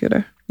or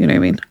computer. You know what I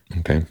mean?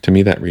 Okay. To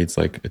me, that reads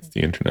like it's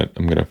the internet.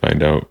 I'm going to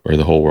find out, or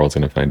the whole world's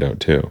going to find out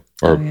too.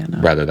 Or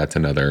rather, that's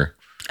another.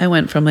 I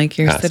went from like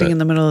you're sitting in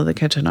the middle of the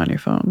kitchen on your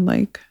phone.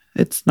 Like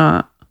it's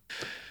not.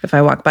 If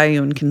I walk by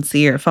you and can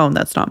see your phone,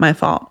 that's not my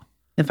fault.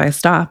 If I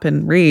stop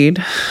and read,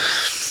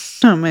 it's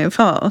not my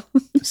fault.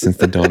 Since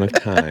the dawn of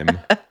time,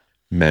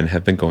 men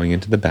have been going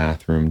into the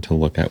bathroom to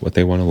look at what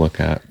they want to look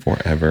at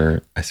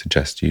forever. I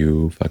suggest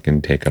you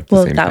fucking take up the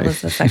same thing. Well, that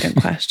was the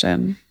second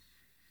question.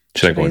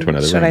 Should I go into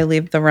another room? Should I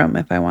leave the room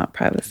if I want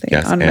privacy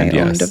on my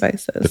own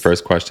devices? The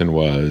first question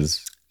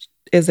was,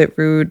 is it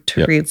rude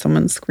to read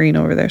someone's screen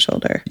over their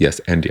shoulder? Yes,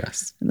 and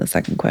yes. And the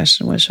second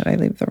question was, should I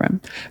leave the room?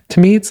 To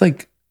me, it's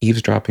like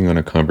eavesdropping on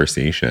a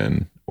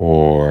conversation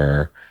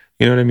or,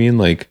 you know what I mean?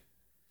 Like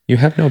you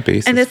have no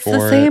basis for it. And it's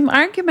the same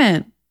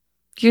argument.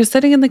 You're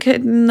sitting in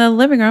the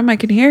living room. I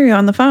can hear you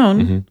on the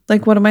phone. Mm-hmm.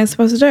 Like, what am I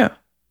supposed to do?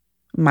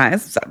 Am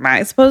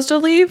I supposed to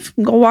leave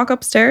and go walk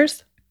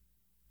upstairs?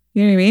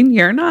 You know what I mean?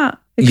 You're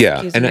not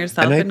excusing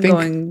yourself and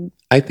going.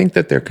 I think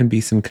that there can be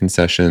some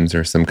concessions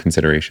or some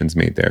considerations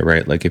made there,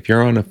 right? Like if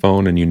you're on a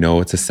phone and you know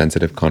it's a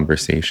sensitive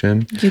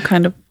conversation, you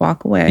kind of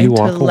walk away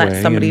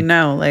let somebody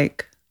know.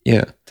 Like,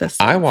 yeah,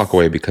 I walk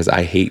away because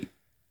I hate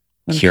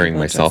hearing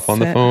myself on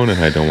the phone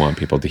and I don't want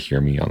people to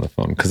hear me on the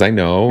phone because I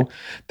know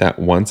that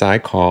once I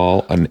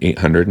call an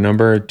 800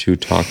 number to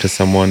talk to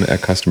someone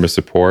at customer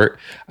support,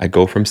 I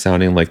go from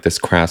sounding like this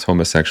crass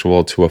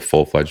homosexual to a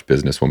full-fledged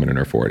businesswoman in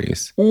her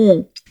 40s.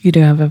 You do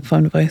have a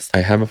phone voice.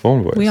 I have a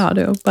phone voice. We all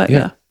do, but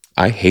yeah.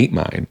 I hate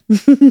mine.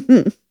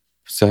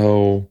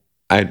 So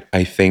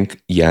I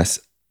think, yes,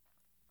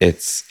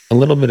 it's a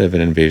little bit of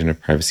an invasion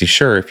of privacy.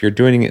 Sure, if you're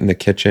doing it in the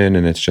kitchen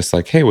and it's just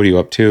like, hey, what are you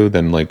up to?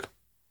 Then like,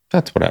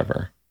 that's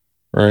whatever.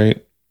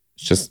 Right?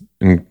 It's just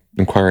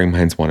inquiring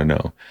minds want to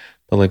know.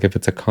 But like if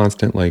it's a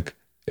constant, like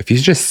if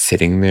he's just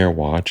sitting there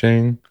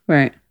watching,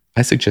 right?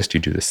 I suggest you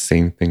do the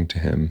same thing to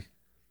him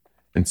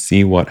and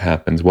see what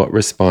happens. What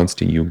response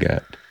do you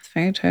get? It's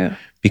very true.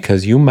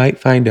 Because you might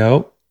find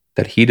out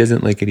that he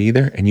doesn't like it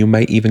either. And you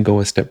might even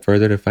go a step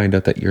further to find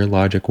out that your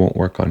logic won't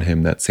work on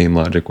him. That same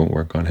logic won't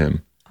work on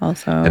him.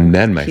 Also, and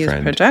then my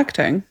friend,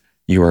 projecting.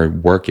 You are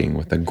working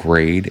with a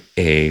grade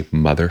A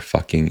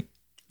motherfucker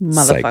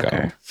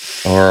psycho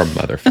or a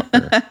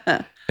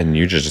motherfucker and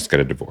you just get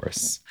a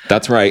divorce.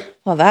 That's right.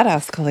 Well, that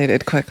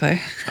escalated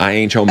quickly. I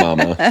ain't your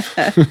mama.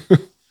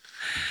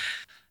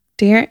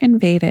 Dear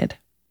Invaded,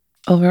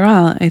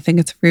 overall, I think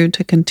it's rude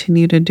to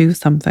continue to do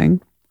something,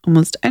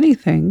 almost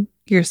anything,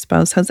 your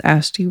spouse has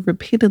asked you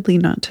repeatedly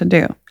not to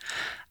do,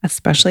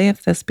 especially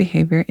if this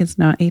behavior is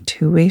not a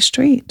two-way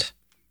street.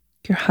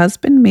 Your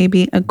husband may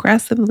be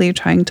aggressively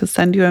trying to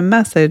send you a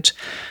message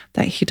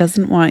that he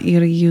doesn't want you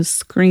to use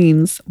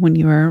screens when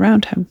you are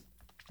around him.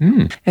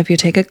 If you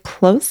take a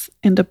close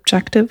and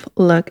objective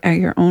look at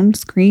your own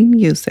screen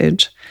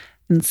usage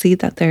and see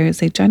that there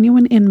is a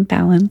genuine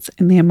imbalance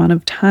in the amount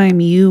of time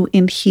you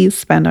and he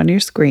spend on your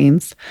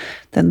screens,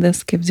 then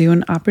this gives you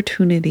an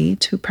opportunity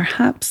to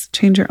perhaps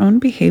change your own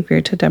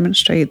behavior to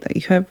demonstrate that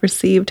you have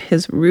received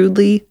his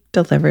rudely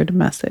delivered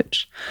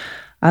message.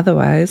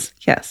 Otherwise,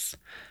 yes,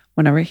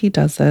 whenever he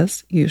does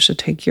this, you should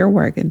take your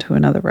work into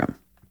another room.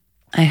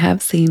 I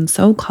have seen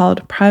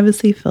so-called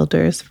privacy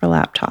filters for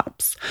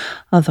laptops.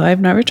 Although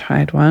I've never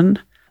tried one,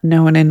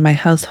 no one in my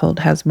household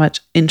has much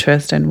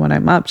interest in what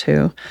I'm up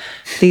to.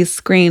 These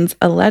screens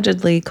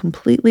allegedly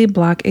completely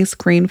block a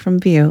screen from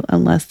view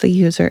unless the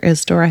user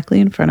is directly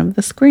in front of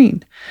the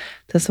screen.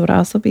 This would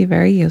also be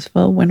very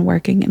useful when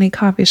working in a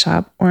coffee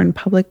shop or in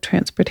public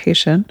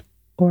transportation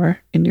or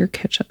in your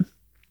kitchen.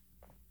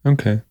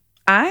 Okay.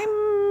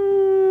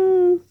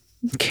 I'm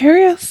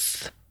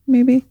curious.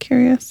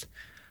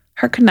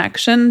 Her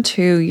connection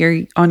to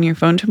you're on your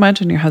phone too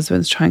much and your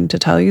husband's trying to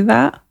tell you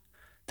that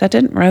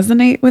didn't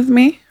resonate with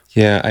me.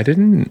 Yeah, I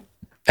didn't.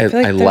 I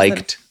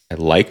like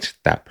liked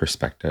that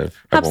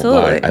perspective.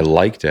 Absolutely. I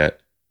liked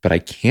it, but I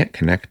can't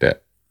connect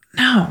it.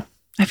 No,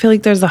 I feel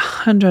like there's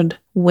 100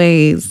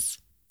 ways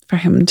for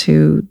him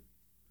to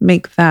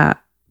make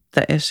that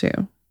the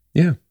issue.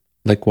 Yeah.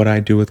 Like what I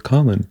do with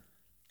Colin.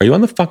 Are you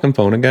on the fucking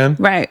phone again?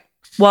 Right.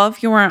 Well,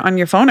 if you weren't on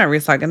your phone every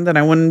second, then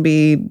I wouldn't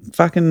be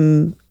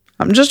fucking...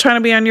 I'm just trying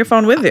to be on your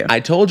phone with you. I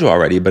told you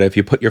already, but if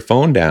you put your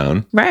phone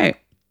down... Right.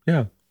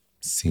 Yeah.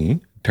 See?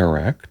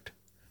 Direct.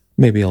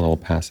 Maybe a little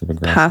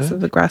passive-aggressive.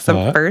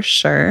 Passive-aggressive for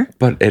sure.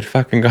 But it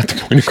fucking got the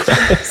point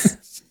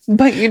across.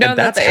 But you know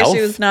that the issue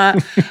is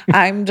not,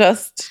 I'm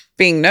just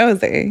being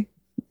nosy.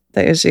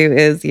 The issue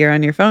is you're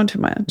on your phone too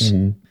much.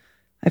 Mm-hmm.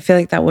 I feel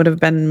like that would have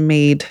been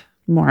made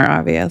more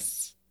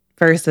obvious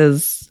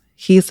versus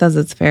he says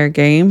it's fair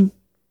game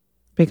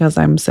because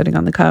I'm sitting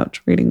on the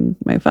couch reading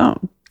my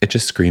phone. It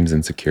just screams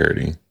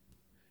insecurity.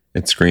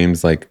 It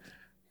screams like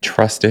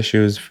trust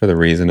issues for the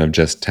reason of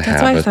just to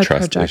have a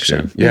trust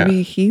issue.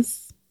 Maybe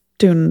he's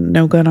doing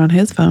no good on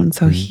his phone,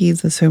 so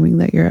he's assuming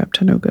that you're up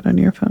to no good on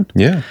your phone.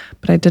 Yeah.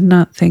 But I did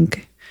not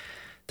think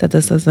that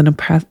this is a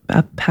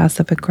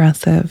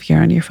passive-aggressive,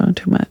 you're on your phone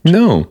too much.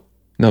 No,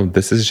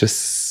 this is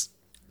just,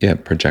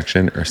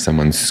 projection or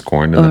someone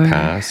scorned in the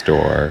past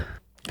or...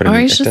 But or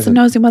he's just a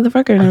nosy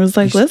motherfucker. And it was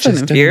like,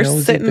 listen, if you're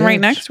sitting right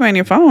next to me on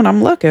your phone,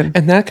 I'm looking.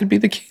 And that could be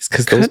the case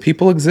because those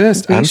people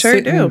exist. I'm sure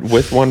sitting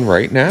with one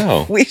right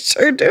now. We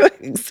sure do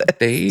exist.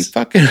 They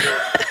fucking...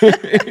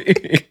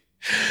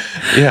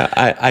 Yeah,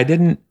 I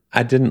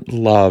didn't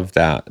love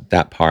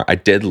that part. I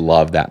did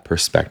love that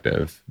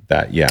perspective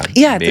that,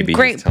 maybe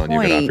great he's telling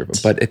point. you get off your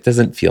phone. But it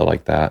doesn't feel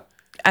like that.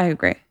 I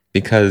agree.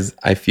 Because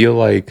I feel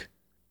like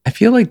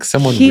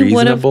someone reasonable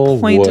would have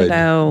pointed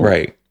out.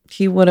 Right.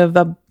 He would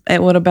have...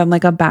 It would have been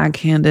like a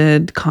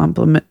backhanded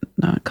compliment,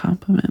 not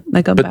compliment,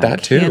 like a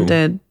backhanded.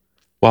 That too.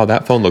 Wow,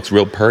 that phone looks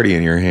real pretty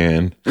in your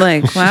hand.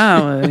 Like,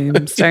 wow,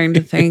 I'm starting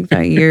to think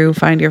that you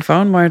find your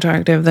phone more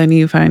attractive than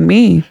you find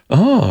me.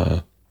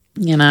 Oh.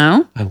 You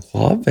know? I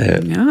love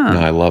it. Yeah. No,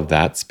 I love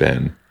that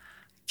spin.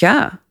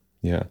 Yeah.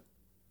 Yeah.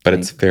 But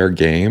it's fair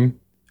game.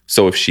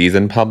 So if she's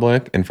in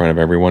public, in front of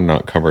everyone,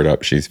 not covered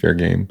up, she's fair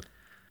game.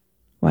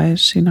 Why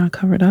is she not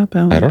covered up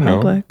out I don't in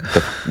public? know.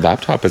 The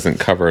laptop isn't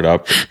covered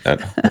up.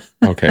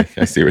 Okay,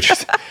 I see what you're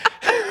saying.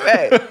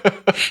 Right.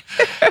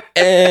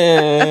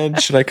 And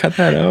should I cut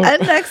that out?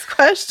 And next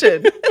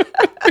question.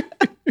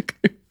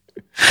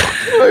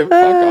 Fuck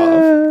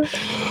off.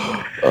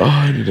 Oh,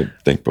 I need to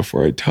think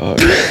before I talk.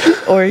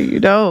 Or you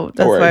don't.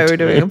 That's why we're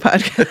doing a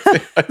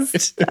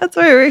podcast. That's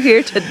why we're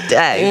here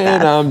today.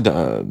 And I'm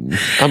done.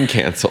 I'm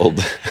canceled.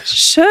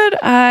 Should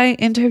I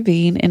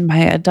intervene in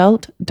my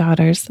adult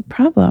daughter's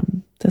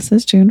problem? This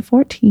is June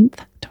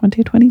 14th,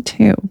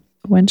 2022.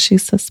 When she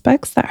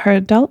suspects that her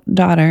adult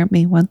daughter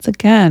may once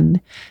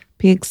again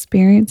be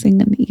experiencing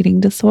an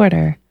eating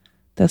disorder,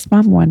 this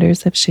mom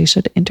wonders if she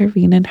should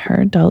intervene in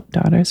her adult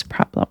daughter's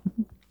problem.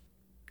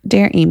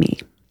 Dear Amy,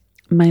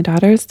 my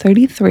daughter is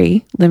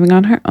 33, living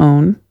on her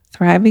own,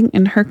 thriving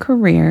in her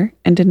career,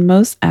 and in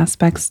most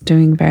aspects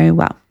doing very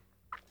well.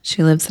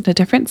 She lives in a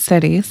different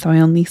city, so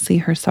I only see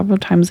her several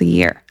times a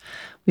year,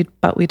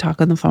 but we talk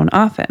on the phone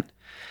often.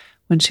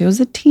 When she was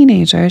a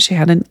teenager, she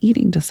had an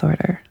eating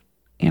disorder,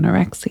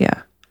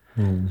 anorexia.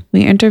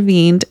 We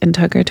intervened and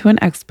took her to an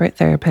expert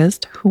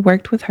therapist who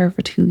worked with her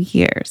for 2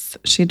 years.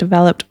 She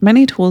developed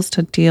many tools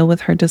to deal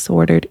with her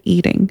disordered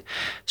eating.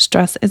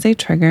 Stress is a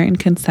trigger and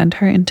can send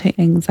her into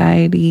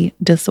anxiety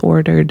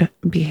disordered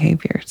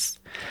behaviors.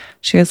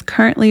 She is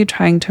currently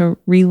trying to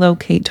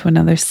relocate to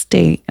another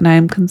state, and I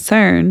am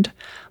concerned,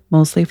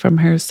 mostly from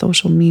her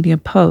social media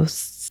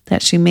posts,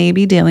 that she may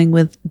be dealing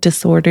with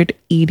disordered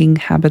eating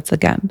habits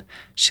again.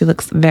 She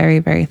looks very,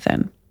 very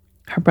thin.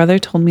 Her brother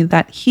told me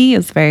that he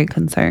is very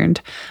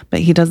concerned,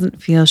 but he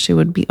doesn't feel she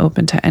would be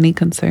open to any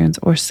concerns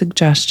or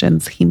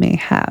suggestions he may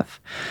have.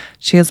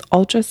 She is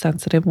ultra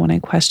sensitive when I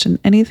question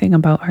anything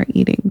about her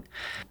eating.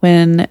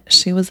 When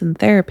she was in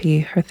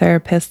therapy, her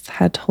therapists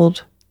had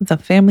told the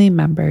family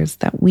members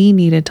that we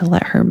needed to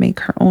let her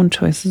make her own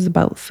choices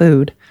about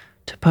food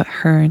to put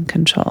her in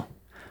control.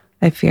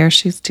 I fear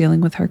she's dealing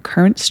with her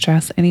current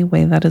stress in a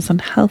way that is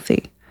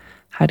unhealthy.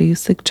 How do you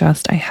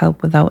suggest I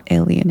help without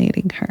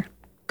alienating her?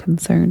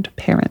 Concerned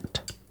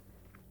parent.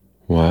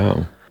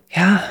 Wow.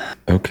 Yeah.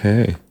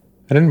 Okay.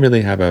 I didn't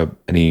really have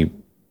any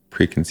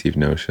preconceived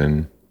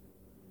notion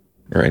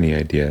or any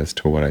idea as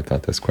to what I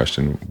thought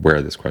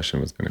where this question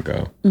was going to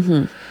go.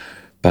 Mm-hmm.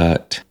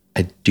 But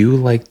I do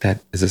like that.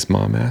 Is this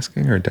mom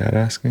asking or dad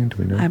asking? Do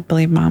we know? I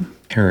believe mom.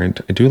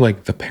 Parent. I do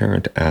like the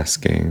parent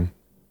asking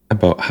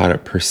about how to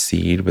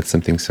proceed with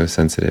something so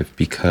sensitive,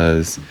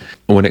 because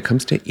when it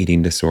comes to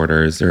eating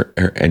disorders or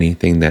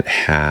anything that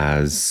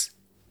has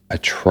a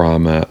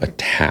trauma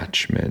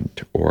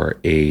attachment or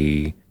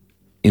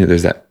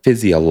there's that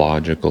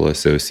physiological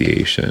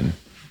association.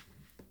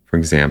 For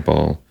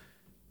example,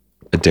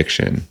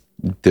 addiction.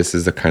 This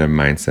is the kind of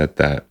mindset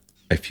that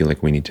I feel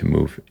like we need to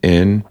move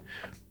in,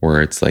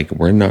 where it's like,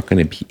 we're not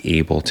going to be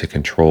able to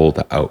control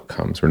the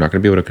outcomes. We're not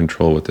going to be able to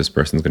control what this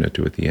person's going to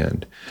do at the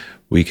end.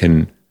 We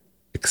can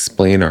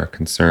explain our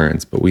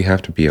concerns, but we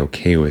have to be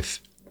okay with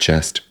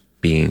just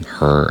being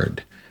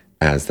heard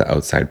as the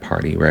outside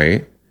party,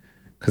 right?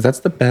 Because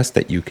that's the best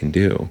that you can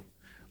do.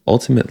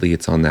 Ultimately,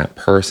 it's on that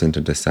person to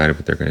decide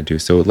what they're going to do.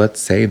 So let's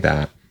say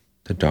that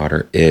the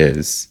daughter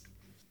is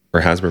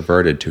or has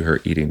reverted to her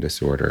eating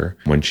disorder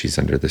when she's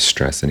under the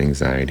stress and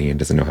anxiety and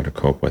doesn't know how to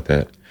cope with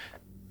it.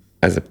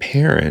 As a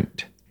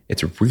parent,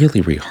 it's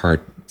really, really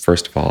hard,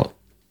 first of all,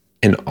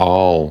 in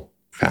all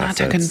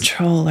facets, not to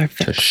control or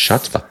fix. To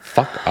shut the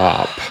fuck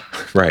up,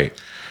 right,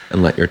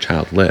 and let your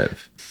child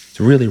live. It's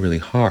really, really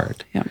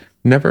hard. Yeah.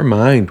 Never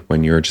mind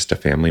when you're just a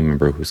family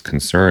member who's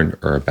concerned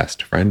or a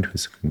best friend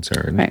who's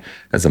concerned. Right.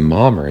 As a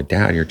mom or a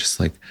dad, you're just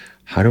like,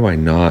 how do I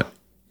not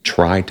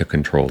try to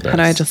control this? How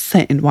do I just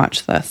sit and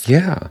watch this?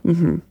 Yeah.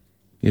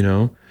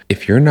 Mm-hmm.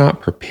 If you're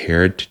not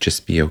prepared to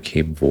just be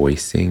okay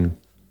voicing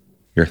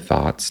your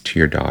thoughts to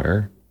your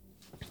daughter,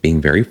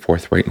 being very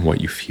forthright in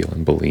what you feel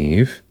and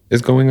believe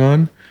is going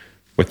on,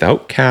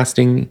 without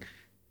casting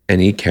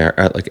any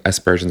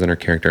aspersions on her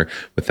character,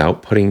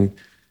 without putting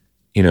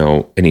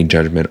any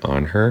judgment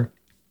on her,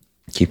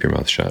 keep your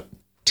mouth shut.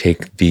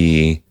 Take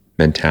the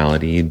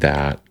mentality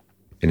that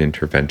an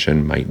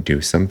intervention might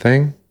do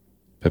something,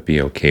 but be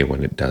okay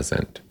when it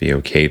doesn't. Be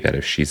okay that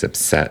if she's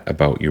upset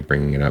about you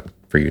bringing it up,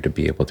 for you to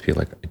be able to be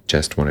like, I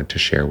just wanted to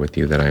share with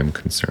you that I am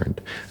concerned.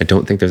 I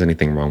don't think there's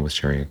anything wrong with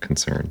sharing a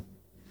concern.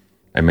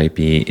 I might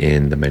be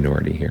in the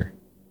minority here.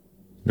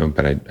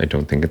 But I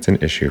don't think it's an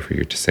issue for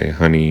you to say,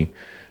 honey,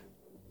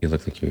 you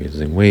look like you're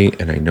losing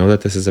weight. And I know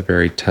that this is a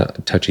very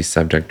touchy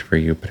subject for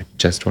you, but I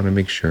just want to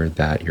make sure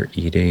that you're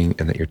eating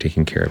and that you're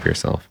taking care of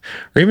yourself.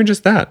 Or even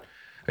just that.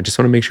 I just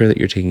want to make sure that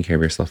you're taking care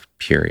of yourself,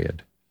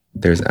 period.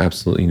 There's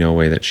absolutely no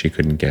way that she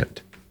couldn't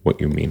get what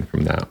you mean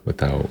from that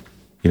without,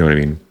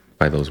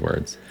 by those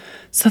words.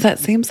 So that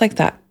seems like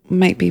that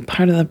might be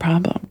part of the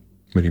problem.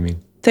 What do you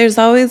mean? There's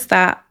always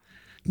that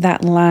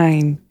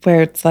line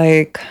where it's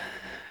like,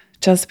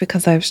 just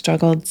because I've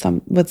struggled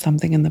with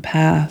something in the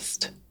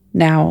past,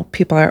 now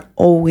people are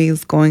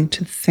always going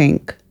to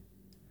think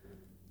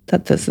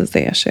that this is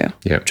the issue.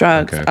 Yep.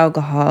 Drugs,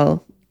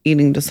 alcohol,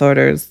 eating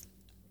disorders,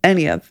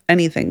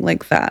 anything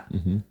like that.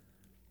 Mm-hmm.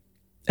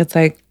 It's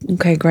like,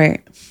 okay,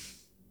 great.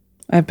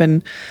 I've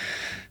been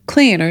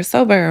clean or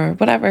sober or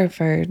whatever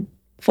for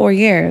 4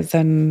 years,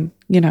 and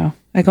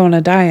I go on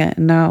a diet,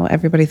 and now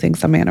everybody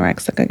thinks I'm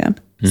anorexic again.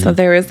 Mm-hmm. So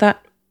there is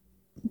that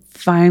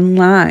fine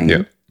line.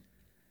 Yep.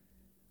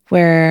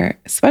 Where,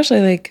 especially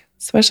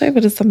if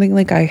it is something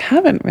like I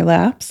haven't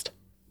relapsed,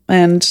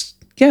 and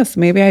yes,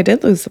 maybe I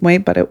did lose some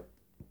weight, but it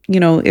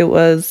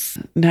was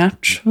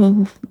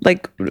natural.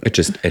 Like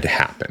it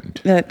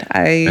happened. It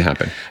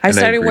happened. I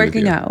started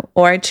working out,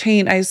 or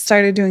I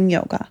started doing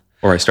yoga,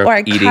 or I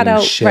started eating cut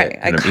out shit. Right,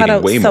 I cut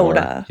out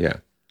soda. More. Yeah,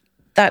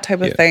 that type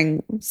of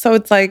thing. So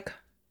it's like,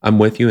 I'm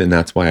with you, and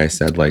that's why I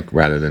said, like,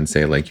 rather than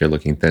say like you're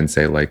looking thin,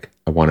 say like,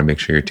 I want to make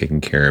sure you're taking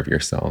care of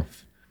yourself.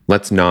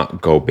 Let's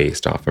not go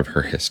based off of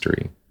her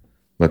history.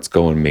 Let's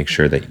go and make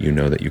sure that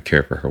that you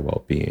care for her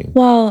well-being.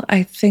 Well,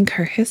 I think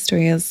her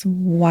history is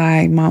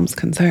why mom's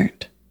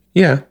concerned.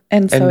 Yeah.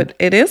 And so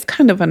it is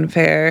kind of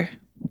unfair,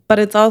 but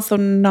it's also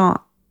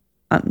not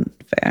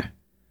unfair.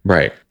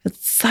 Right.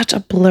 It's such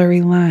a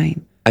blurry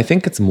line. I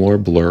think it's more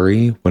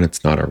blurry when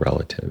it's not a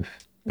relative.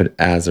 But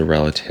as a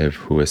relative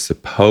who is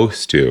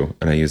supposed to,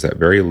 and I use that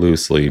very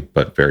loosely,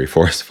 but very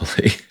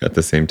forcefully at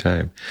the same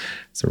time,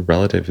 as a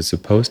relative is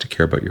supposed to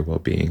care about your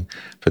well-being,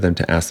 for them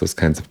to ask those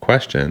kinds of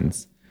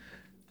questions,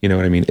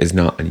 is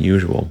not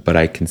unusual. But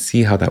I can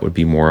see how that would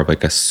be more of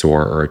like a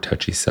sore or a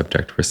touchy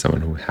subject for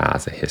someone who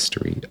has a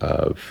history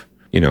of,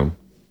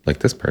 like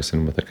this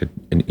person with like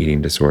an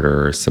eating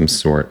disorder or some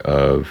sort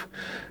of,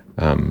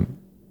 you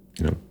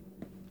know,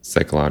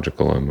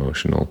 psychological,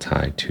 emotional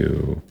tie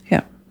to.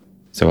 Yeah.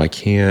 So I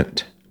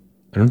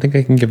don't think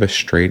I can give a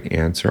straight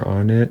answer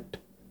on it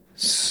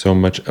so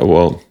much.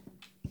 Well,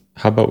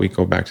 how about we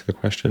go back to the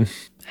question?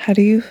 How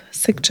do you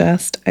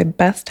suggest I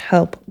best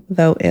help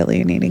without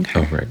alienating her?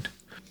 Oh, right.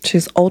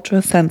 She's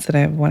ultra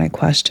sensitive when I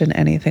question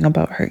anything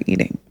about her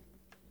eating.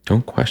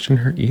 Don't question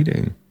her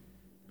eating.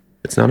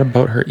 It's not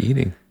about her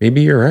eating.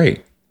 Maybe you're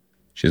right.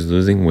 She's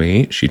losing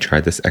weight. She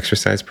tried this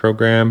exercise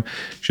program.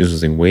 She's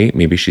losing weight.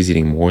 Maybe she's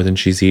eating more than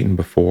she's eaten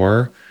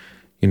before.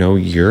 You know,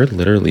 you're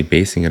literally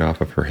basing it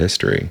off of her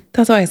history.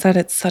 That's why I said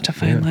it's such a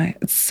fine line.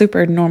 It's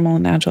super normal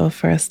and natural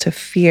for us to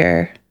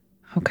fear,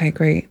 okay,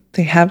 great,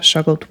 they have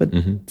struggled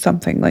with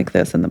something like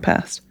this in the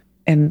past.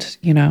 And,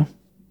 you know,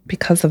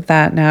 because of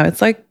that, now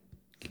it's like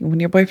when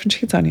your boyfriend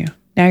cheats on you.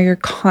 Now you're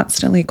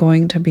constantly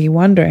going to be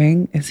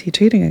wondering, is he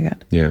cheating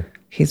again? Yeah.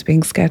 He's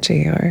being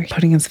sketchy or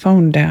putting his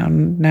phone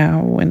down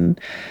now. And,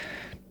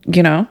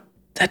 you know,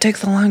 that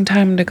takes a long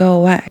time to go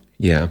away.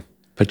 Yeah.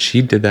 But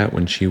she did that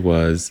when she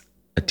was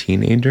a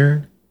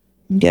teenager.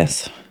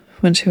 Yes.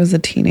 When she was a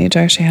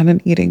teenager, she had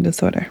an eating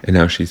disorder. And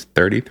now she's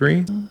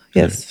 33?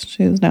 Yes.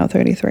 She's now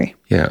 33.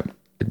 Yeah.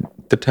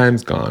 The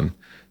time's gone.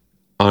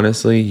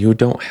 Honestly, you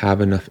don't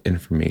have enough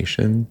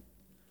information.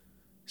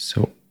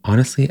 So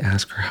honestly,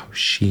 ask her how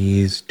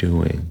she's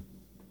doing.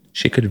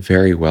 She could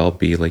very well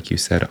be, like you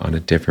said, on a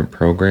different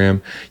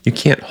program. You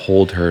can't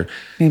hold her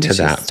to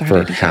that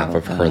for half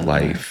of her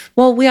life.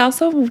 Well, we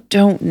also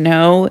don't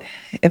know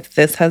if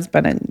this has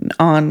been an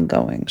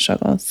ongoing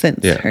struggle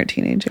since her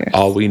teenage years.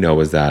 All we know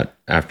is that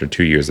after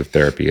 2 years of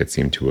therapy, it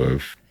seemed to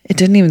have... It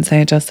didn't even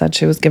say, it just said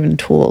she was given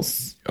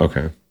tools.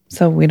 Okay.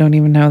 So we don't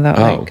even know that,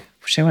 like,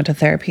 she went to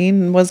therapy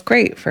and was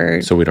great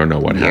for So we don't know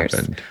what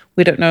happened.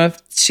 We don't know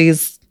if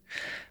she's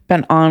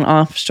been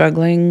on-off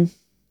struggling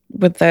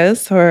with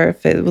this, or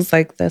if it was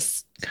like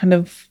this kind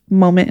of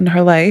moment in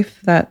her life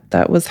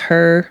that was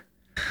her,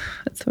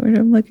 that's the word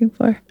I'm looking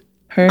for,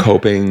 her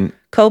coping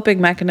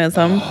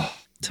mechanism.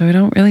 So we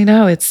don't really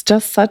know. It's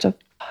just such a,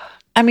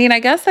 I mean,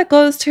 I guess that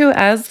goes to,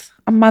 as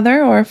a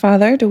mother or a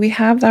father, do we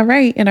have that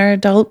right in our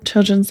adult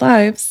children's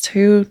lives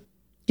to,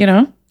 you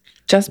know,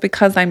 just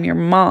because I'm your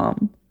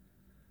mom,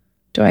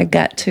 do I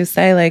get to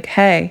say like,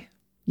 hey,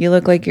 you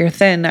look like you're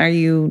thin, are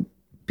you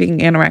being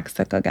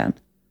anorexic again?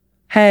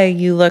 Hey,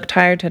 you look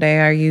tired today.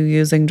 Are you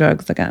using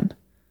drugs again?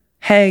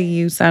 Hey,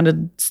 you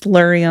sounded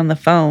slurry on the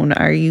phone.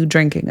 Are you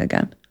drinking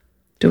again?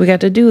 Do we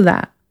get to do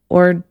that?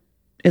 Or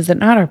is it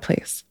not our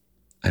place?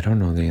 I don't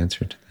know the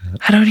answer to that.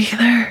 I don't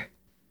either.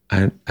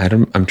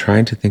 I'm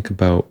trying to think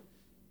about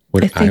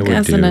what I would do.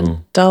 As an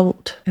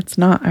adult, it's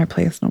not our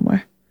place no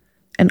more.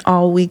 And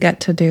all we get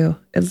to do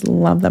is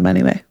love them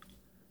anyway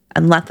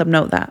and let them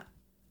know that.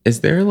 Is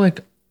there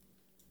like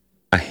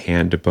a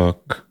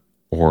handbook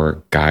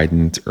or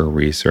guidance or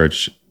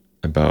research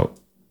about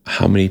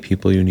how many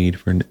people you need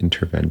for an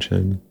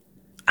intervention?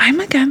 I'm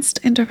against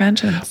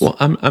interventions. Well,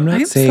 I'm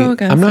not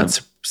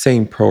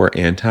saying pro or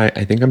anti.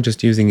 I think I'm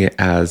just using it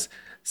as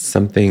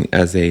something,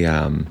 as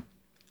a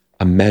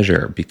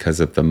measure,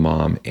 because of the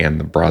mom and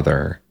the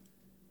brother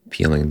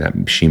feeling that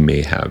she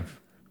may have,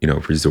 you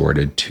know,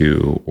 resorted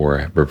to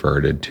or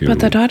reverted to. But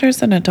the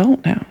daughter's an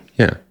adult now.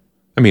 Yeah.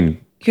 I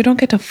mean, you don't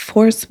get to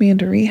force me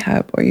into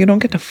rehab, or you don't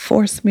get to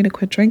force me to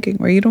quit drinking,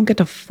 or you don't get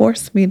to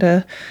force me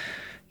to,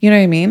 you know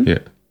what I mean? Yeah.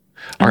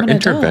 Are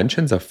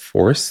interventions a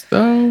force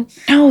though?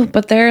 No,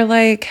 but they're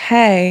like,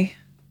 hey,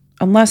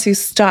 unless you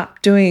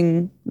stop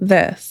doing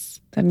this,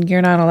 then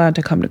you're not allowed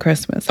to come to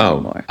Christmas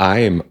anymore. I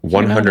am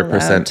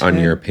 100% on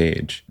your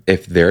page.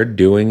 If they're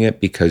doing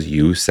it because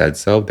you said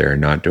so, they're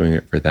not doing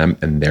it for them,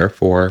 and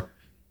therefore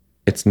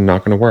it's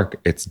not going to work.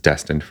 It's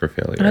destined for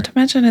failure. Not to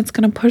mention it's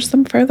going to push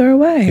them further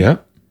away.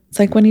 Yep. It's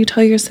like when you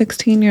tell your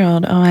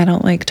 16-year-old, oh, I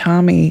don't like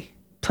Tommy,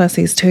 plus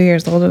he's 2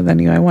 years older than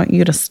you. I want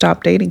you to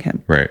stop dating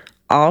him. Right.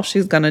 All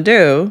she's going to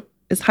do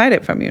is hide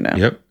it from you now.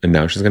 Yep. And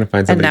now she's going to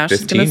find somebody 15 years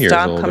older. And now she's going to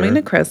stop coming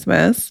to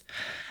Christmas.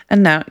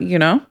 And now, you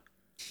know?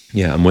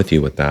 Yeah, I'm with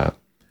you with that.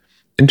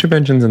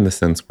 Interventions in the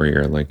sense where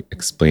you're like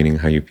explaining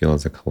how you feel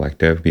as a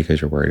collective because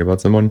you're worried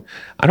about someone.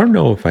 I don't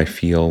know if I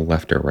feel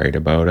left or right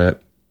about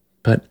it,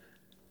 but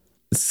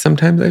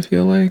sometimes I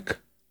feel like,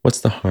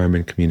 what's the harm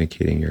in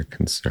communicating your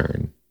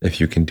concern if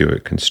you can do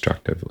it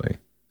constructively?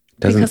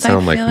 Doesn't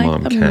sound like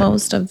mom can.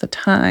 Most of the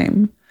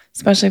time,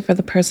 especially for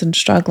the person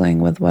struggling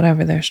with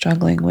whatever they're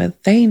struggling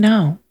with, they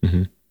know.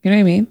 Mm-hmm. You know what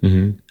I mean?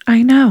 Mm-hmm.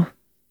 I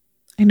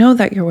know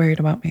that you're worried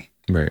about me.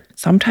 Right.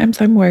 Sometimes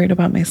I'm worried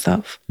about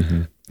myself.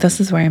 Mm-hmm. This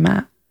is where I'm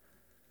at.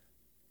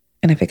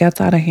 And if it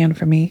gets out of hand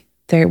for me,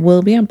 there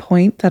will be a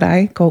point that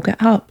I go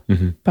get help.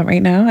 Mm-hmm. But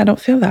right now, I don't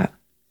feel that.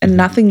 And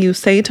nothing you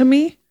say to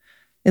me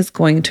is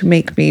going to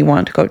make me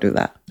want to go do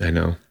that. I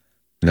know.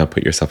 Now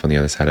put yourself on the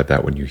other side of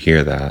that when you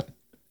hear that.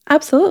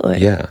 Absolutely.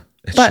 Yeah.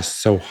 It's just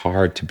so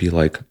hard to be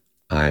like,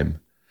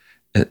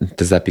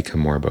 does that become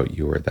more about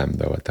you or them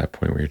though at that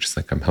point where you're just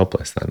like, I'm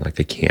helpless then? Like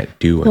I can't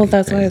do anything. Well,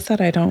 that's why I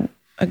said I don't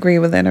agree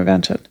with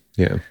intervention.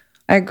 Yeah.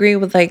 I agree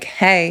with like,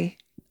 hey,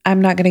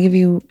 I'm not going to give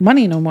you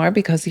money no more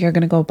because you're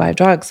going to go buy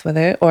drugs with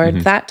it, or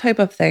that type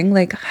of thing.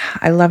 Like,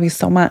 I love you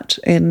so much.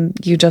 And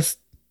you just,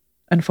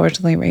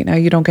 unfortunately, right now,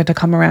 you don't get to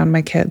come around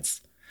my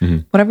kids.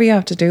 Whatever you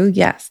have to do,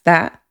 yes,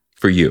 that.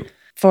 For you.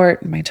 For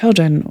my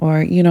children,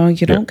 or, you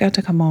don't get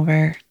to come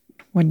over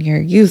when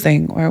you're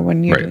using or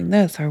when you're doing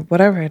this or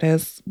whatever it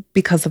is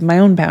because of my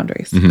own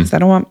boundaries. Because I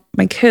don't want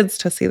my kids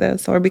to see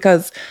this, or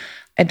because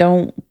I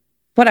don't,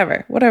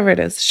 whatever it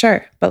is,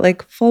 sure. But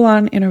like full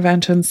on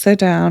intervention, sit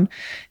down.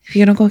 If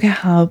you don't go get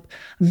help,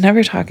 I'm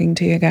never talking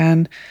to you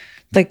again.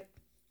 Like,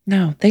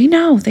 no, they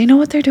know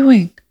what they're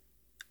doing.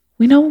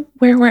 We know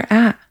where we're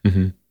at.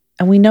 And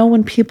we know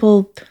when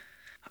people,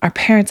 our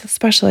parents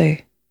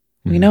especially,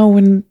 we know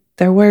when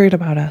they're worried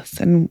about us,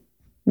 and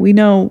we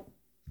know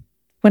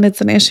when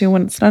it's an issue,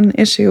 when it's not an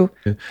issue.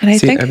 And I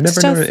think I've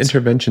never known an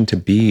intervention to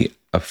be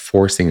a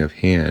forcing of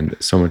hand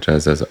so much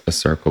as a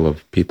circle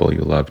of people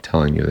you love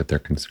telling you that they're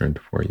concerned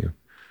for you.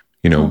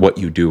 What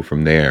you do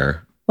from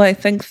there. Well, I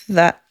think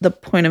that the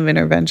point of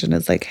intervention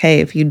is like, hey,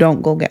 if you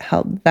don't go get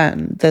help,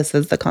 then this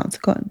is the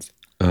consequence.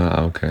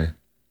 Okay.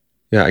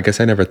 Yeah, I guess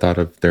I never thought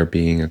of there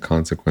being a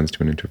consequence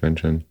to an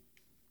intervention.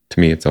 To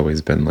me, it's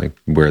always been like,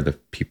 we're the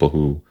people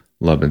who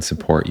love and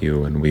support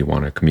you, and we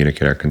want to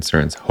communicate our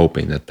concerns,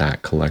 hoping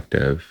that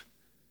collective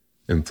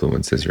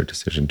influences your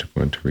decision to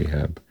go into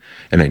rehab.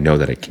 And I know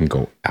that it can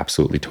go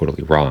absolutely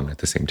totally wrong at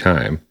the same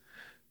time.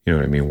 You know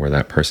what I mean? Where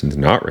that person's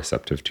not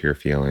receptive to your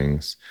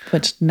feelings.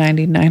 Which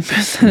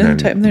 99% of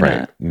the time they're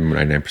not.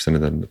 99%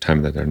 of the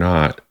time that they're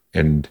not.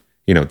 And,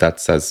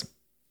 that says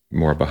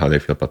more about how they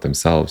feel about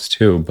themselves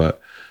too. But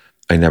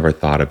I never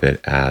thought of it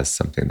as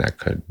something that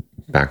could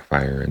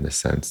backfire in the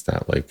sense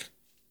that like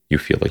you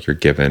feel like you're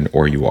given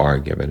or you are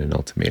given an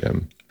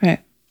ultimatum.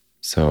 Right.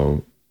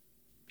 So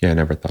yeah, I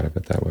never thought of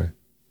it that way.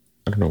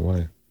 I don't know why.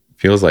 It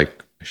feels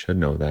like I should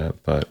know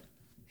that, but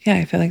yeah,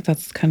 I feel like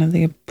that's kind of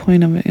the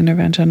point of an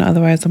intervention.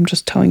 Otherwise, I'm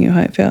just telling you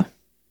how I feel.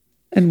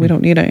 And we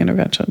don't need an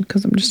intervention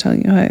because I'm just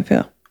telling you how I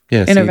feel.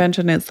 Yeah,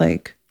 intervention is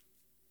like,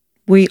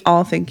 we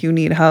all think you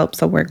need help,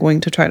 so we're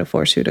going to try to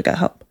force you to get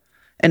help.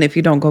 And if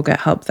you don't go get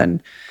help,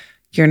 then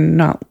you're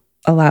not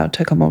allowed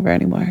to come over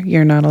anymore.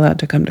 You're not allowed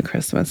to come to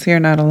Christmas. You're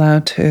not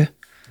allowed to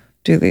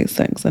do these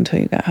things until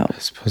you get help. I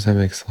suppose that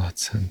makes a lot of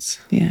sense.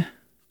 Yeah.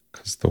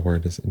 Because the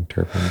word is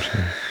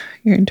intervention.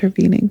 You're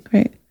intervening,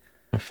 right?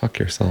 Oh, fuck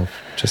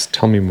yourself. Just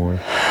tell me more.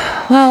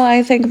 Well,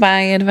 I think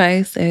my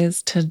advice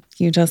is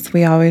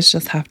we always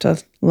just have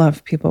to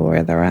love people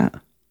where they're at.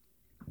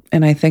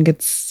 And I think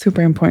it's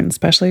super important,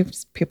 especially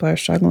if people are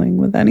struggling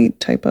with any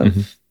type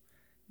of,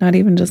 not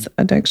even just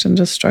addiction,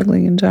 just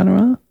struggling in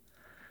general.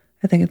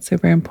 I think it's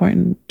super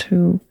important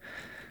to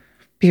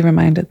be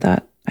reminded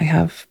that I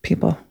have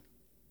people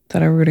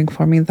that are rooting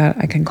for me, that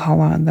I can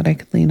call on, that I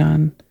can lean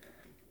on.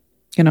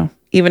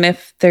 Even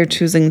if they're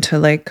choosing to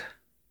like,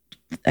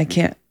 I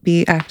can't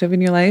be active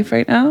in your life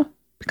right now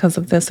because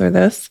of this or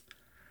this,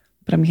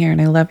 but I'm here and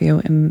I love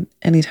you. And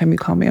anytime you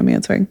call me, I'm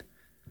answering,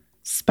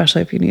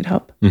 especially if you need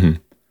help.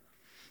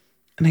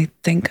 And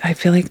I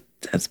feel like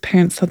as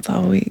parents, that's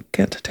all we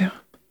get to do.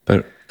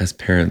 But as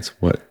parents,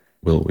 what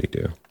will we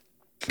do?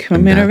 Give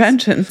them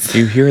interventions.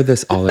 You hear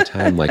this all the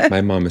time. Like,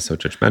 my mom is so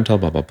judgmental,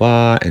 blah, blah,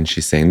 blah. And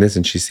she's saying this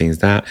and she's saying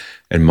that.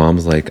 And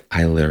mom's like,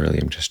 I literally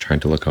am just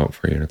trying to look out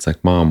for you. And it's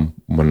like, Mom,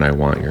 when I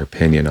want your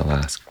opinion, I'll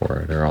ask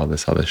for it, or all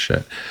this other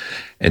shit.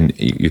 And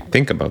you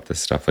think about this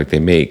stuff, like they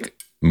make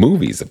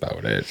movies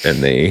about it,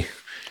 and they,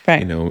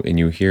 and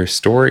you hear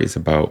stories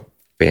about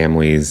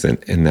families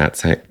and that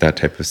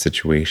type of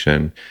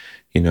situation,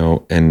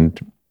 and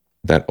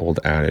that old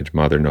adage,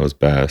 mother knows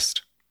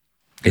best.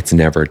 It's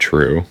never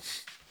true,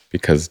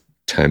 because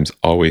times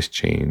always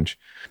change.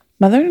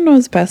 Mother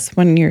knows best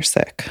when you're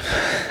sick,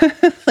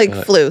 like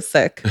flu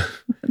sick.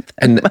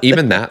 And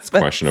even that's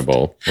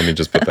questionable. Let me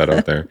just put that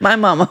out there. My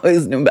mom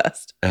always knew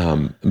best.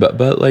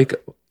 But like,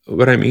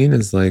 what I mean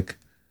is like,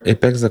 it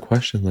begs the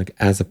question, like,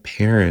 as a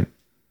parent,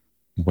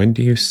 when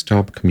do you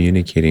stop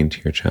communicating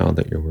to your child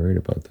that you're worried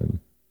about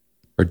them?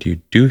 Or do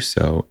you do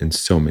so in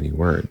so many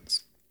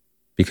words?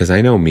 Because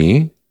I know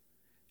me,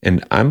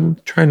 and I'm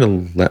trying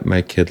to let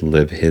my kid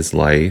live his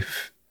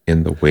life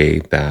in the way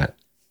that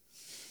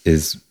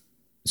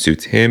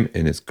suits him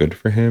and is good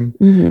for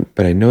him.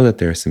 But I know that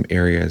there are some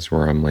areas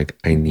where I'm like,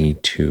 I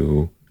need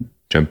to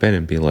jump in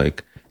and be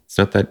like, it's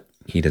not that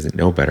he doesn't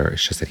know better,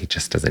 it's just that he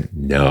just doesn't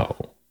know.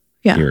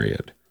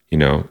 Period.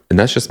 And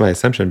that's just my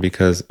assumption,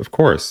 because of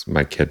course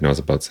my kid knows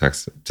about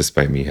sex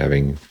despite me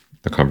having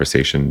the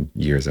conversation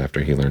years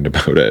after he learned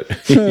about it.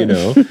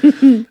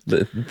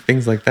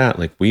 Things like that.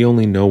 Like, we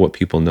only know what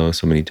people know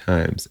so many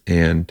times.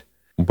 And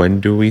when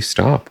do we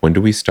stop? When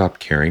do we stop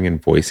caring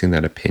and voicing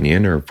that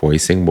opinion, or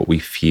voicing what we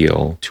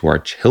feel to our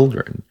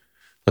children?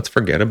 Let's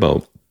forget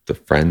about the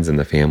friends and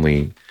the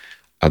family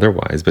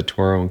otherwise, but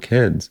to our own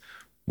kids.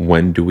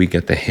 When do we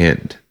get the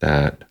hint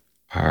that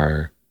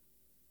our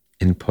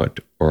input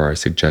or our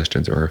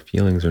suggestions or our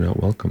feelings are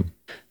not welcome?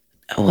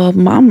 Well,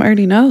 mom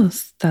already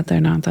knows that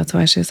they're not. That's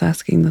why she's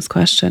asking this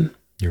question.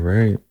 You're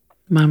right.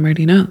 Mom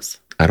already knows.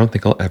 I don't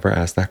think I'll ever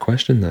ask that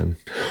question then.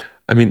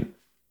 I mean,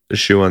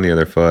 shoe on the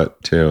other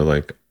foot too.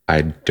 Like,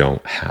 I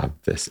don't have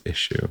this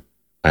issue.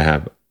 I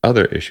have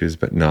other issues,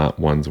 but not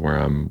ones where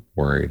I'm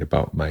worried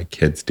about my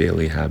kid's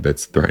daily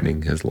habits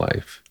threatening his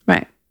life.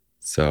 Right.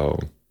 So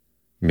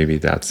maybe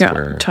that's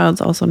where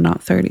child's also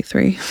not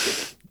 33.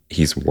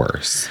 He's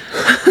worse.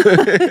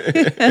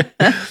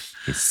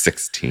 He's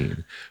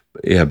 16.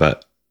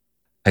 But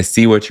I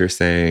see what you're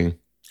saying.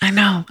 I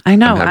know.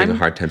 I'm having a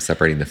hard time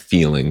separating the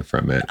feeling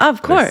from it.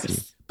 Of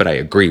course. But I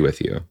agree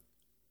with you.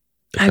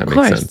 Of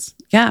course. Makes sense.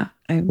 Yeah.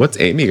 What's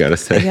Amy got to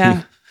say?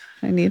 Yeah.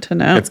 I need to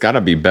know. It's got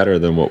to be better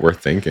than what we're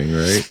thinking,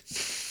 right?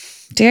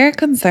 Dear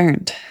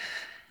concerned,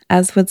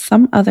 as with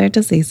some other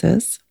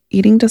diseases,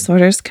 eating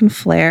disorders can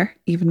flare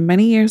even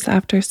many years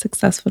after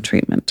successful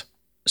treatment.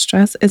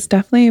 Stress is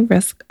definitely a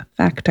risk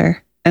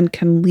factor and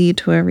can lead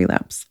to a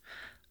relapse.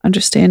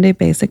 Understand a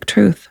basic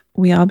truth.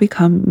 We all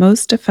become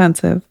most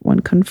defensive when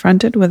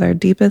confronted with our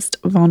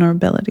deepest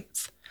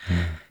vulnerabilities.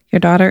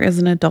 Your daughter is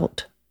an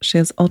adult. She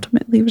is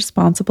ultimately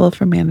responsible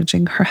for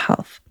managing her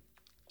health.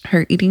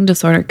 Her eating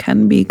disorder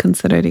can be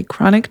considered a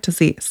chronic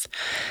disease.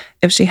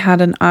 If she had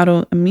an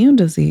autoimmune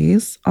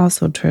disease,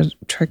 also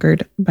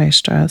triggered by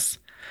stress,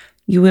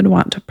 you would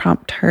want to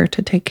prompt her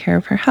to take care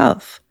of her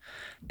health.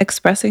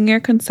 Expressing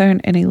your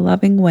concern in a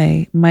loving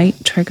way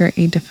might trigger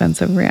a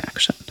defensive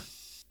reaction.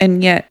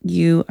 And yet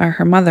you are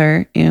her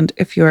mother, and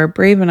if you are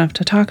brave enough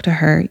to talk to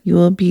her, you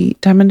will be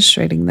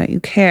demonstrating that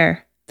you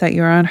care, that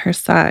you're on her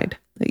side,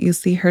 that you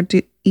see her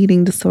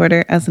eating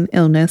disorder as an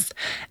illness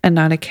and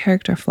not a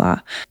character flaw,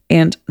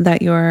 and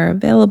that you are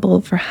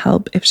available for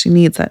help if she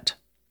needs it.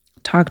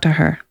 Talk to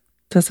her.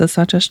 This is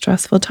such a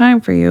stressful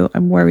time for you.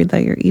 I'm worried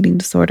that your eating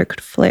disorder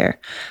could flare.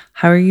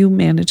 How are you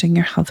managing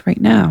your health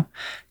right now?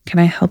 Can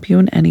I help you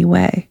in any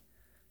way?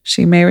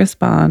 She may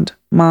respond,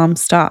 Mom,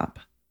 stop.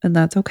 And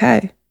that's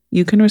okay.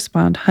 You can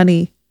respond,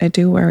 honey, I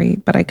do worry,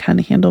 but I can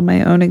handle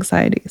my own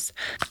anxieties.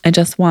 I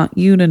just want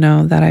you to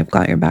know that I've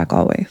got your back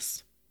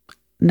always.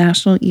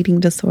 National Eating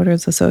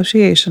Disorders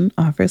Association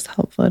offers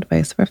helpful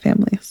advice for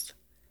families.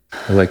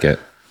 I like it.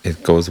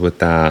 It goes with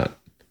that.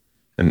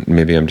 And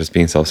maybe I'm just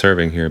being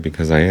self-serving here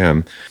because I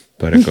am,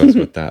 but it goes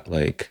with that,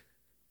 like,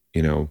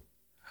 you know,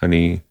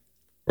 honey,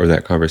 or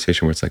that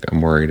conversation where it's like,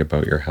 I'm worried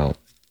about your health,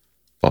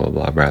 blah, blah,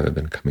 blah, rather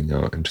than coming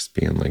out and just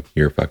being like,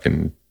 you're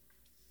fucking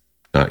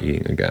not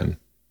eating again.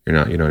 You're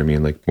not, you know what I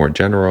mean? Like more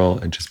general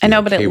and just being I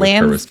know, but it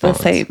lands the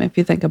same. If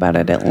you think about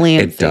it, it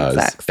lands the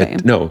exact same.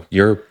 No,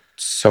 you're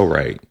so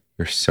right.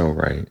 You're so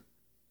right.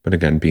 But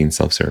again, being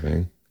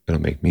self-serving,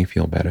 it'll make me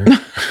feel better.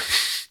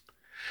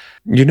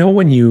 You know,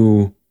 when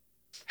you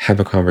have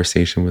a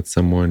conversation with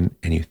someone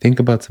and you think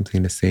about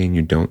something to say and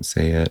you don't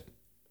say it,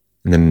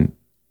 and then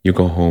you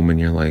go home and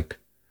you're like,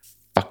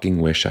 fucking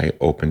wish I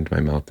opened my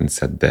mouth and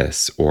said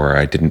this, or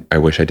I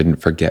wish I didn't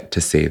forget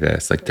to say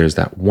this. Like there's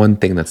that one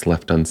thing that's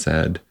left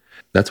unsaid.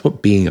 That's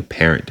what being a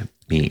parent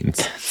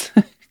means.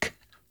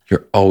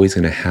 You're always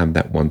going to have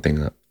that one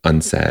thing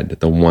unsaid,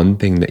 the one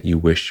thing that you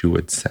wish you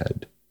had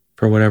said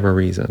for whatever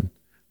reason,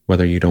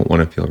 whether you don't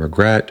want to feel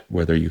regret,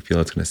 whether you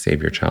feel it's going to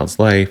save your child's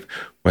life,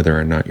 whether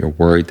or not you're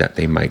worried that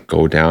they might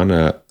go down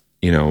a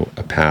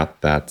path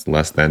that's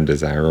less than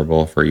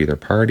desirable for either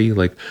party,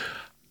 like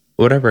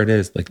whatever it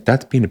is, like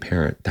that's being a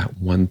parent, that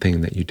one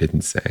thing that you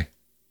didn't say.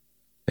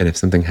 And if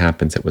something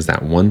happens, it was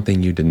that one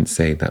thing you didn't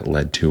say that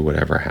led to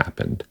whatever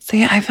happened.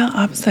 See, I feel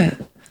opposite.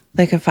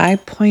 Like if I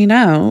point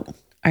out,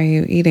 are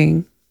you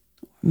eating?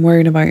 I'm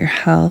worried about your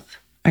health.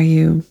 Are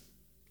you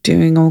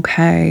doing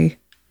okay?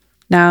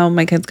 Now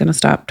my kid's going to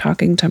stop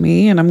talking to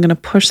me and I'm going to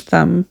push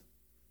them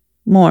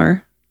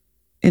more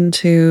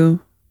into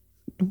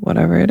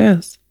whatever it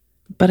is.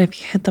 But if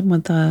you hit them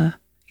with the,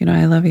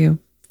 I love you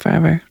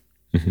forever,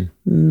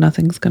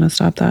 nothing's going to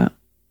stop that.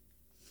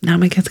 Now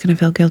my kid's going to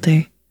feel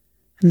guilty.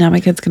 Now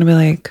my kid's going to be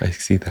like, I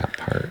see that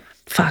part.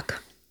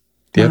 Fuck.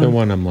 The other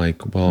one, I'm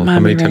like, well, how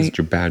many times did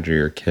you badger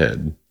your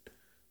kid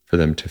for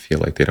them to feel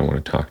like they don't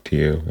want to talk to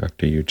you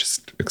after you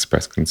just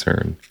express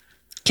concern?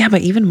 Yeah,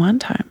 but even one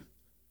time.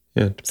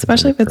 Yeah.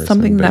 Especially if it's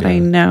something that I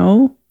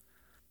know,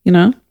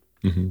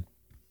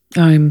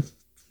 I'm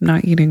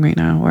not eating right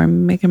now, or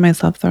I'm making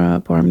myself throw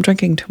up, or I'm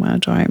drinking too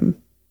much, or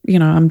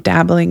I'm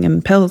dabbling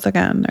in pills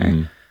again,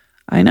 or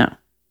I know.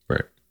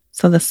 Right.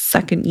 So the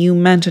second you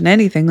mention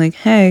anything like,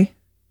 hey,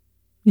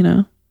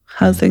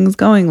 how's things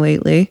going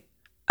lately?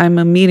 I'm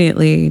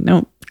immediately,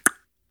 nope.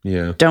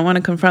 Yeah. Don't want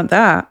to confront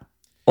that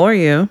or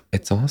you.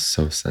 It's all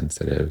so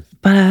sensitive.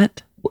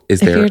 But is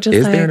there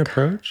an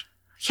approach?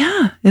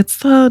 Yeah. It's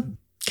the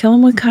kill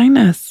them with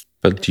kindness.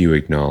 But do you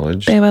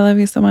acknowledge? Babe, I love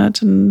you so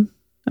much and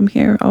I'm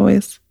here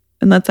always.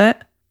 And that's it.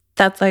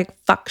 That's like,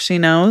 fuck, she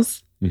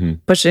knows.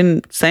 But she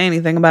didn't say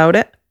anything about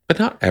it. But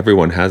not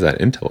everyone has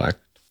that intellect.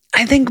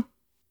 I think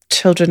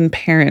children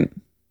parent.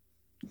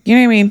 You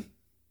know what I mean?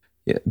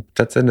 Yeah,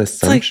 that's an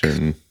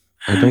assumption.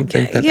 I don't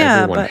think that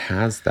everyone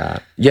has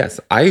that. Yes,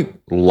 I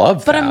love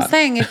that. But I'm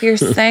saying if you're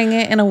saying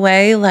it in a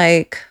way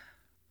like,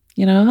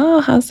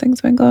 oh, how's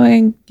things been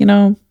going?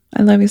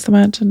 I love you so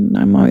much and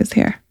I'm always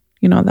here.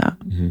 You know that.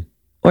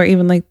 Or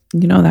even like,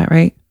 that,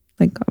 right?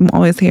 Like I'm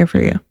always here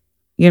for you.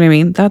 You know what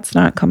I mean? That's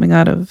not coming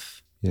out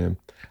of. Yeah.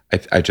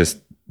 I just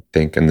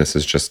think, and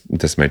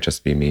this might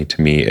just be me, to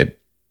me,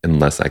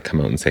 unless I come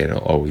out and say it,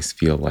 it'll always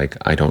feel like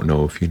I don't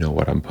know if you know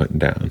what I'm putting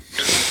down.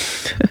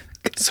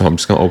 So I'm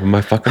just going to open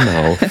my fucking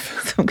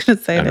mouth. So I'm going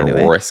to say it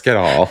anyway. Risk it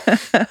all.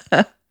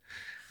 And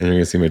you're going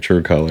to see my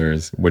true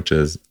colors, which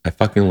is I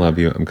fucking love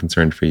you. I'm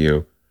concerned for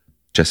you.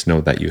 Just know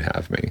that you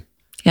have me.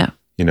 Yeah.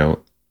 You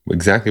know,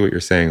 exactly what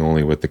you're saying,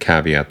 only with the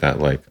caveat that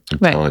like, I'm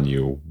telling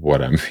you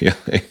what I'm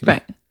feeling.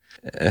 Right.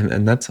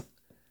 And that's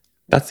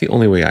the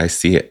only way I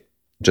see it,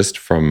 just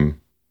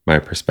from my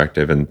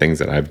perspective and things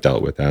that I've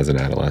dealt with as an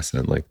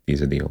adolescent. Like,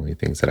 these are the only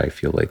things that I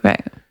feel like.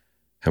 Right.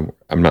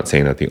 I'm not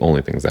saying that the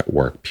only things that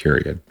work,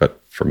 period.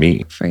 But for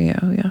me. For you,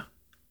 yeah.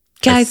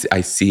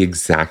 I see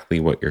exactly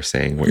what you're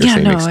saying. What you're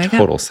saying makes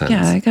total sense.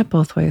 Yeah, I get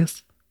both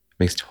ways.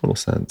 Makes total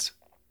sense.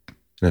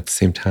 And at the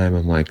same time,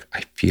 I'm like,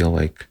 I feel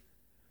like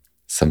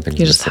something's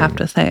You just have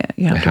to say it.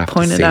 You have to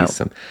point it out.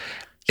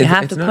 You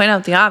have to point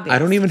out the obvious. I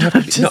don't even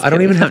have to. I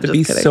don't even have to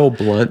be so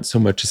blunt so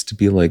much as to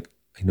be like,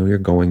 I know you're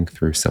going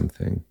through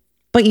something,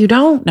 but you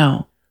don't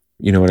know.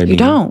 You know what I mean?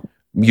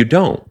 You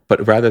don't.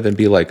 But rather than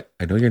be like,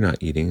 I know you're not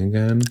eating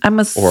again. I'm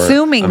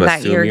assuming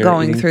that you're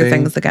going through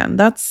things again.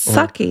 That's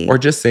sucky. Or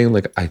just saying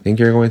like, I think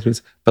you're going through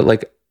this, but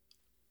like,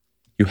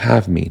 you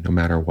have me no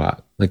matter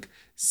what. Like,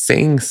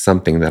 saying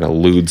something that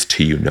alludes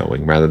to you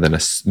knowing, rather than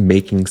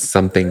making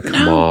something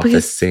come off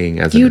as saying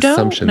as an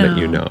assumption that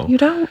you know. You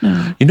don't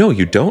know.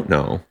 You don't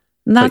know.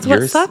 And that's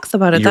what sucks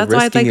about it. That's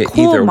why it's like,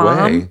 cool,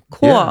 Mom. Way.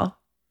 Cool. Yeah.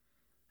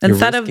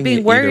 Instead of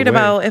being worried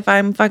about if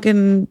I'm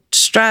fucking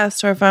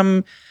stressed or if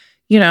I'm,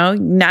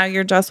 now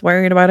you're just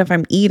worried about if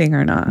I'm eating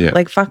or not. Yeah.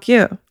 Like, fuck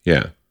you.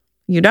 Yeah.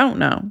 You don't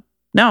know.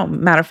 No,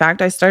 matter of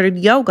fact, I started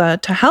yoga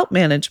to help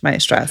manage my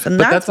stress. And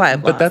that's why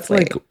I've lost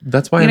weight.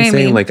 That's why I'm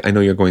saying, like, I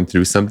know you're going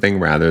through something,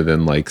 rather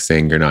than like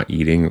saying you're not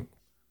eating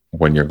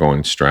when you're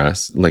going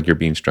stressed, like you're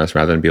being stressed,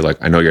 rather than be like,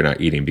 I know you're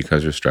not eating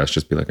because you're stressed.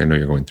 Just be like, I know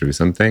you're going through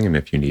something. And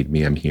if you need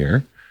me, I'm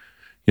here.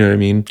 You know what I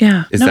mean?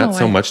 Yeah. Is that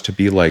so much to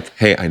be like,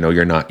 hey, I know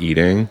you're not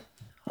eating.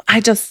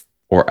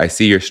 Or I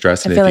see you're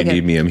stressed, and if you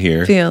need me, I'm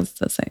here. Feels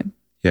the same.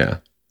 Yeah.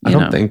 I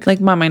don't think.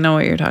 Like, Mom, I know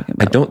what you're talking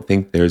about. I don't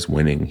think there's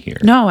winning here.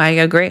 No, I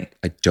agree.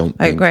 I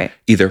agree.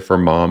 Either for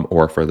mom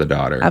or for the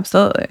daughter.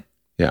 Absolutely.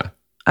 Yeah.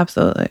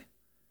 Absolutely.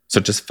 So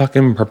just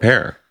fucking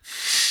prepare.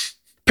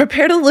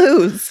 Prepare to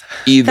lose.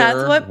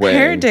 That's what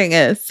parenting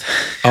is.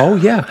 Oh,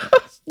 yeah.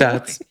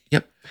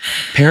 Yep.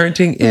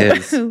 Parenting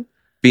is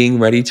being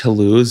ready to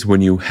lose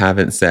when you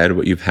haven't said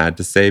what you've had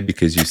to say,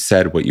 because you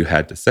said what you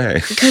had to say.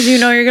 Because you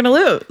know you're going to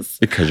lose.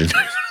 Because you know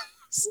you're going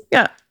to lose.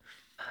 Yeah.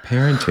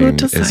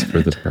 Parenting is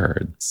for the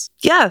birds.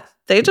 Yeah.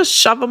 They just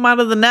shove them out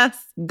of the nest.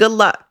 Good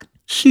luck.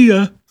 See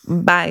ya.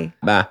 Bye.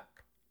 Bye.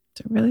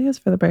 It really is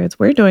for the birds.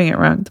 We're doing it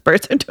wrong. The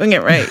birds are doing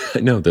it right.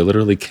 No, they're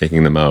literally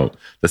kicking them out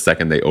the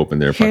second they open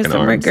their fucking arms.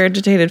 Here's some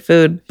regurgitated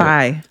food.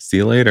 Bye. Yeah. See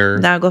you later.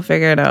 Now go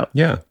figure it out.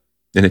 Yeah.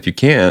 And if you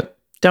can't,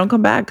 don't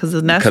come back, because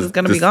the nest is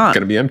going to be gone. It's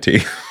going to be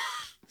empty.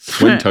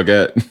 Wind took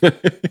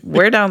it.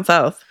 We're down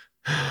south.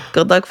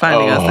 Good luck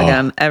finding us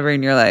again ever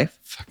in your life.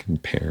 Fucking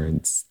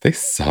parents. They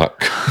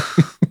suck.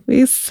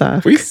 We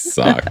suck. We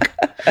suck.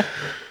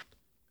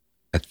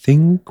 I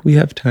think we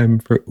have time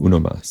for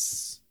uno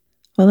más.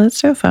 Well, let's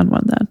do a fun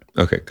one then.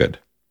 Okay, good.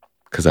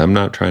 Because I'm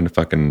not trying to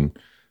fucking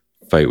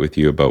fight with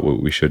you about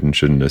what we should and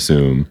shouldn't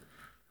assume.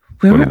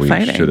 We weren't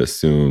fighting. We should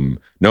assume.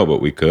 No,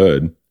 but we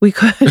could. We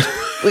could.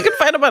 We could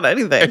fight about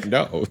anything.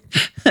 No.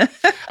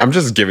 I'm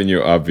just giving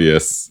you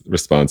obvious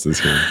responses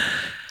here.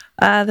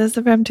 This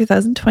is from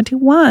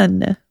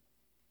 2021.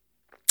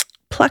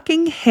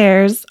 Plucking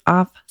hairs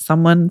off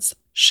someone's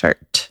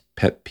shirt.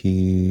 Pet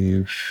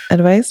peeve.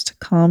 Advice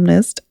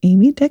columnist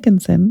Amy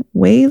Dickinson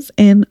weighs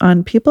in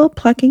on people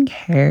plucking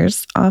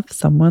hairs off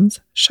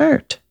someone's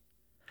shirt.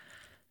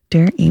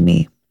 Dear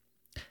Amy,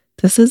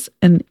 this is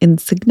an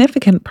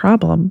insignificant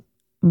problem,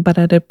 but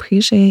I'd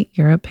appreciate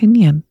your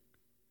opinion.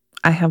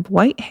 I have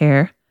white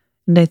hair,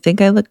 and I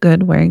think I look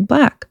good wearing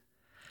black.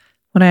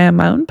 When I am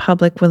out in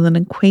public with an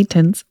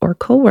acquaintance or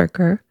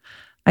coworker,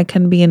 I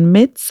can be in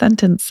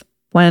mid-sentence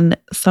when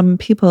some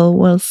people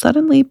will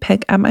suddenly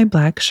pick at my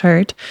black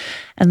shirt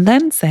and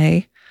then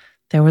say,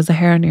 there was a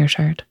hair on your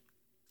shirt.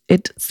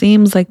 It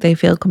seems like they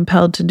feel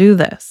compelled to do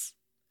this.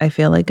 I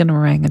feel like an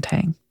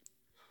orangutan.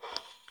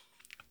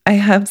 I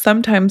have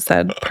sometimes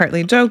said,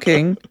 partly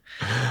joking,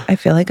 I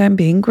feel like I'm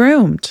being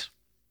groomed.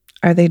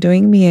 Are they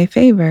doing me a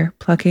favor,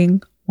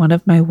 plucking one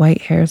of my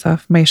white hairs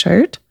off my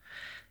shirt?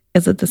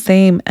 Is it the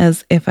same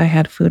as if I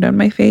had food on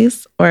my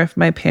face or if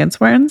my pants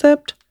were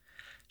unzipped?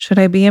 Should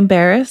I be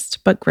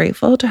embarrassed but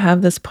grateful to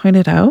have this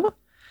pointed out?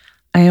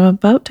 I am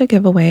about to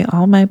give away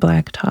all my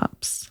black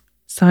tops.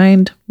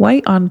 Signed,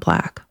 white on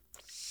black.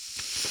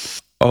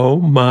 Oh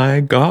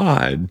my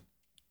God.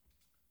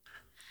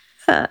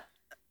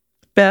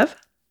 Bev?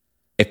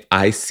 If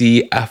I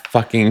see a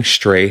fucking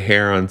stray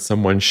hair on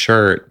someone's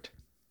shirt,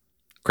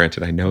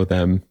 granted, I know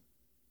them.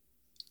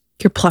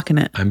 You're plucking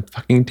it. I'm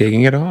fucking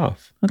taking it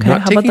off. Okay, how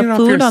about the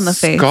food on the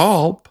face?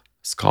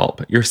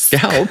 Your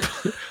scalp.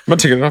 I'm not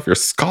taking it off your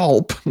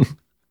scalp.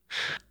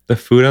 The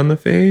food on the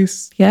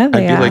face? Yeah, I'd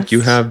be like,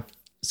 you have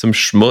some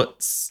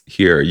schmutz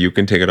here. You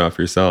can take it off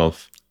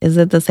yourself. Is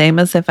it the same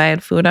as if I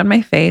had food on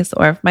my face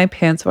or if my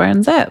pants were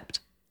unzipped?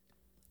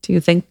 Do you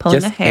think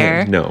pulling a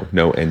hair? And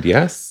no, and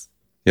yes.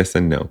 Yes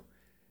and no.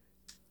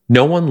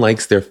 No one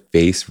likes their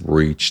face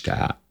reached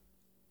at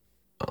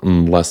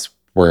unless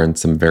we're in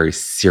some very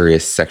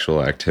serious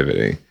sexual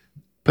activity.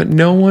 But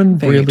no one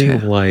really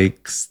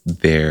likes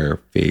their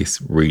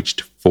face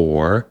reached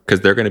for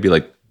because they're going to be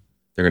like,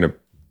 they're going to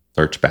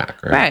lurch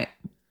back, right? Right.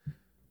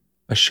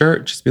 A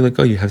shirt, just be like,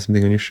 oh, you have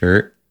something on your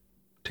shirt,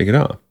 take it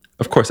off.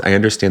 Of course, I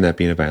understand that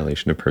being a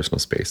violation of personal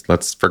space.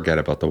 Let's forget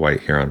about the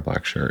white hair on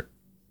black shirt.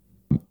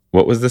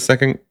 What was the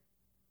second?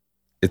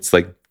 It's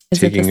like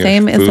is it the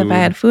same as if I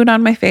had food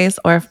on my face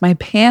or if my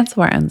pants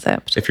were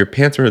unzipped? If your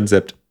pants are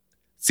unzipped,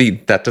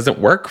 see, that doesn't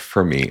work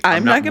for me.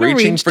 I'm not going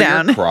to reach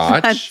down your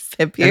crotch,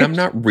 and I'm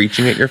not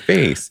reaching at your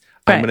face.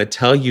 Right. I'm going to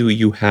tell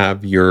you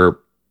have your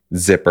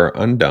zipper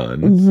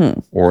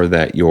undone, or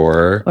that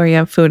or you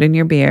have food in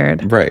your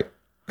beard, right?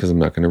 Because I'm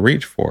not going to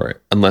reach for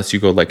it unless you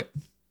go like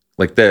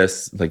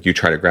this, like you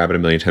try to grab it a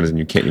million times and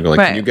you can't. You go like,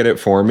 Can you get it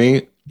for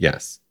me?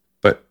 Yes.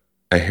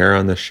 A hair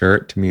on the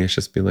shirt to me is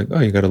just be like,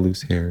 oh, you got a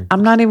loose hair.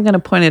 I'm not even going to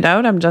point it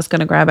out. I'm just going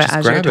to grab it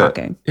as you're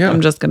talking. Yeah.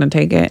 I'm just going to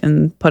take it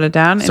and put it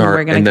down, and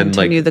we're going to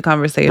continue the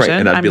conversation. Right.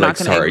 And I'd be like,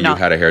 sorry, you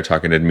had a hair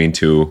talk and didn't mean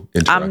to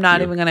interrupt I'm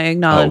not even going to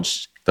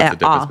acknowledge that's the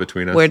difference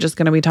between us. We're just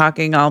going to be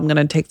talking. I'm going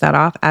to take that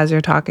off as you're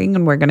talking,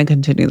 and we're going to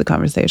continue the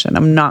conversation.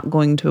 I'm not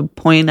going to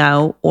point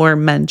out or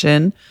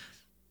mention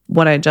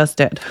what I just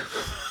did.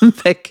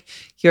 Like,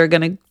 you're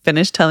going to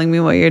finish telling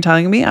me what you're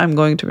telling me. I'm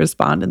going to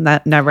respond, and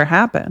that never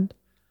happened.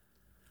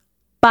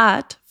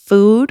 But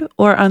food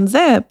or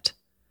unzipped,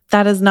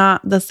 that is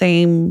not the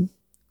same.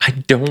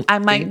 I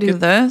might do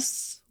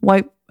this,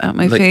 wipe out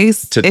my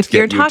face. If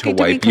you're talking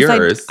to me,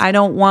 because I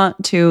don't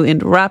want to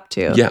interrupt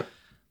you. Yeah.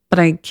 But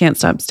I can't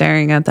stop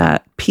staring at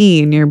that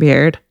pea in your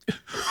beard.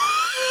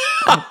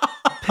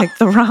 Pick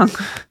the wrong,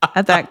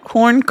 at that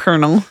corn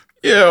kernel.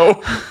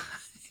 Ew.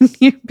 In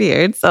your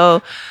beard.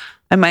 So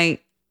I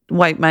might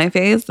wipe my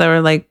face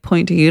or like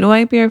point to you to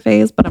wipe your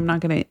face, but I'm not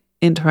going to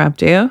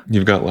interrupt you.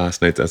 You've got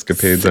last night's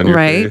escapades on your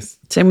face.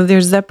 Same with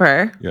your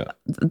zipper. Yeah.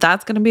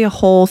 That's going to be a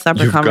whole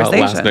separate conversation.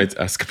 You've got last night's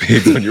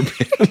escapades on your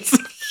pants.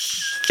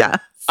 Yes.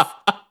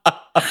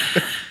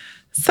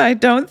 So I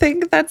don't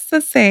think that's the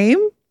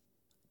same,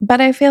 but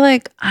I feel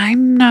like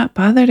I'm not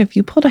bothered if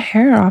you pulled a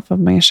hair off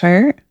of my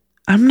shirt.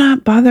 I'm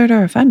not bothered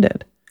or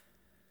offended.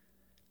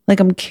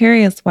 Like, I'm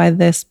curious why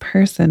this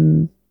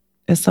person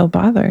is so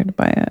bothered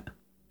by it.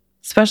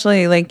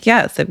 Especially, like,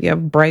 yes, if you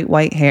have bright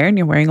white hair and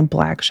you're wearing a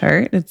black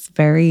shirt, it's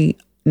very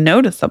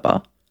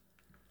noticeable.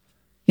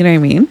 You know what I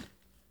mean?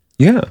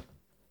 Yeah.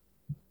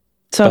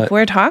 So if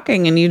we're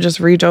talking and you just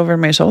reach over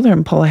my shoulder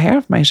and pull a hair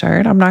off my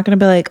shirt, I'm not going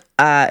to be like,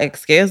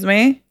 excuse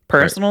me,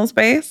 personal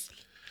space.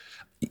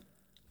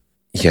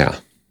 Yeah.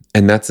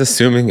 And that's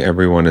assuming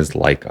everyone is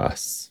like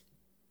us.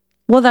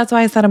 Well, that's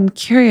why I said I'm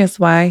curious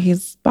why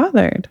he's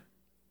bothered.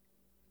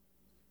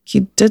 He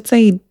did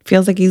say he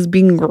feels like he's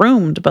being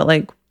groomed, but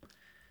like,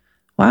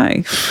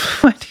 why?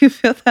 Why do you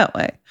feel that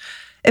way?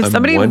 If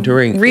somebody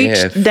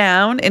reached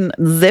down and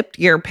zipped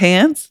your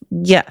pants,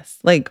 yes.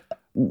 Like,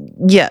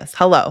 yes,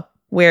 hello.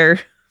 Where,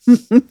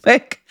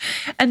 like,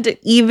 and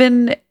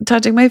even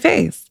touching my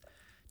face.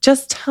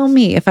 Just tell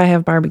me if I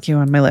have barbecue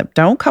on my lip.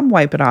 Don't come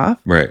wipe it off.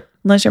 Right.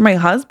 Unless you're my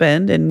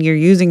husband and you're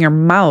using your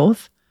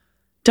mouth.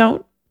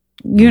 Don't,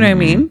 you know what I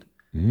mean?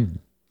 Mm.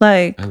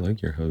 Like, I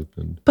like your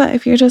husband. But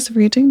if you're just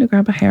reaching to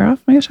grab a hair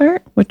off my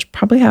shirt, which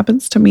probably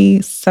happens to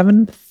me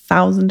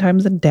 7,000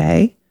 times a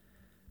day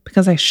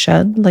because I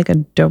shed like a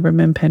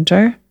Doberman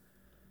Pinscher.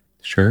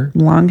 Sure.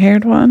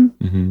 Long-haired one.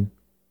 Mm-hmm.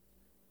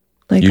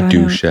 Like, you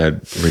do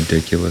shed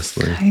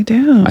ridiculously. I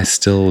do. I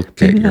still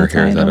get your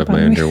hairs out of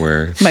my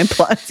underwear. My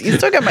blonde. You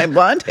still got my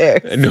blonde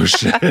hair. No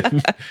shit.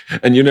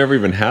 And you never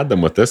even had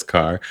them with this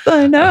car.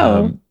 I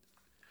know.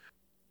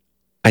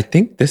 I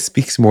think this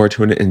speaks more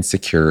to an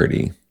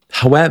insecurity.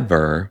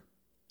 However,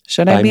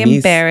 should I be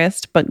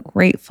embarrassed but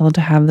grateful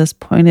to have this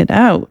pointed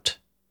out?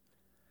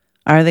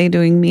 Are they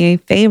doing me a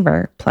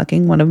favor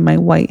plucking one of my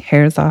white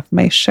hairs off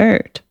my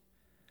shirt?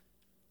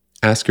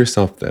 Ask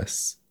yourself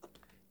this.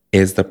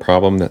 Is the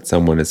problem that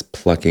someone is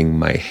plucking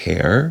my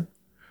hair?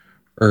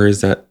 Or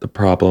is that the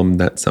problem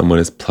that someone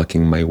is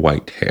plucking my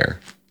white hair?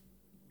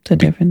 The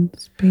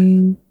difference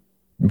being?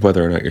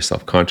 Whether or not you're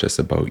self-conscious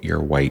about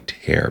your white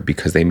hair.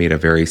 Because they made a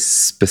very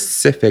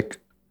specific,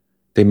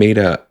 they made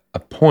a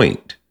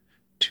point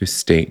to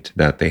state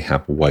that they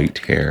have white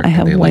hair. I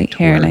have white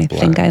hair and I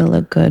think I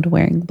look good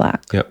wearing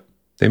black. Yep.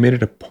 They made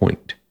it a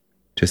point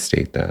to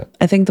state that.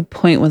 I think the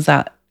point was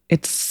that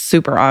it's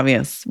super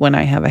obvious when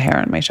I have a hair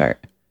on my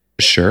shirt.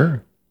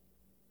 Sure.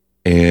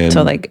 And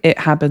so like it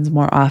happens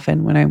more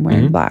often when I'm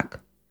wearing black.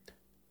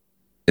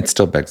 It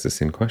still begs the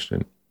same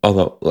question.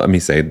 Although, let me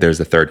say, there's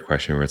a third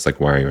question where it's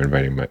like, why are you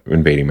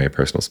invading my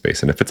personal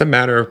space? And if it's a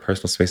matter of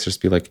personal space, just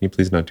be like, can you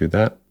please not do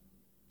that?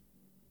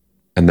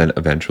 And then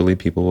eventually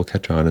people will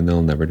catch on and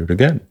they'll never do it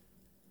again.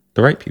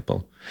 the right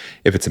people.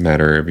 If it's a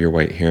matter of your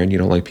white hair and you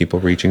don't like people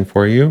reaching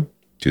for you,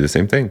 do the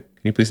same thing.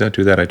 Can you please not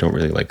do that? I don't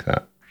really like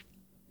that.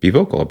 Be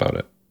vocal about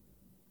it.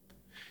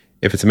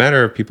 If it's a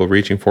matter of people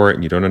reaching for it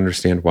and you don't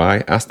understand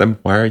why, ask them,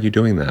 why are you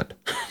doing that?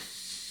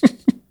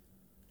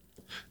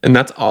 And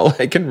that's all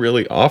I can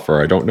really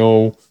offer. I don't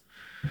know.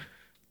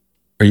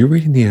 Are you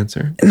reading the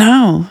answer?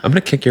 No. I'm going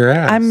to kick your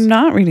ass. I'm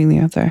not reading the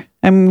answer.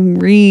 I'm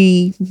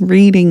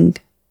reading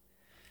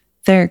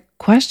their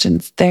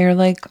questions. They're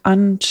like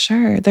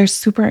unsure. They're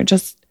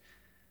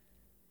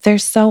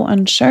so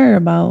unsure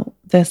about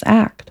this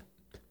act.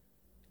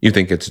 You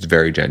think it's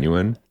very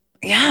genuine?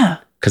 Yeah.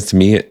 Because to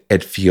me,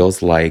 it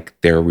feels like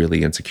they're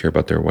really insecure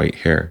about their white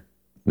hair.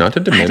 Not to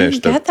diminish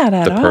the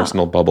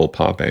personal bubble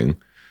popping,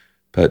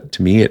 but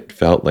to me, it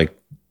felt like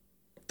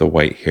the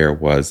white hair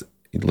was,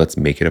 let's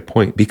make it a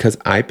point. Because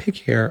I pick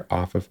hair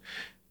off of,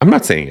 I'm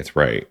not saying it's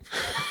right,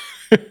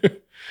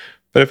 but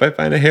if I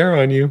find a hair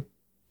on you,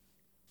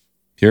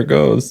 here it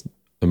goes.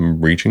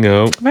 I'm reaching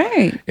out.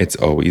 Right. It's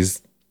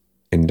always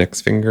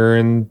index finger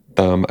and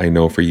thumb. I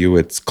know for you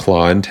it's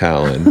claw and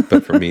talon,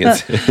 but for me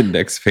it's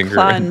index finger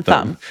and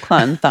thumb. Claw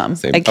and thumb.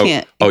 Same. I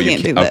can't. You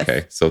can't do this.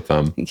 Okay, so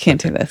thumb. You can't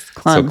do this.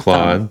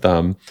 Claw and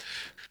thumb.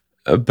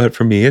 But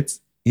for me it's,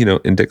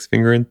 index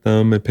finger and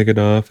thumb. I pick it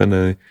off and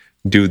I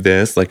do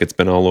this like it's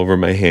been all over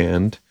my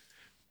hand.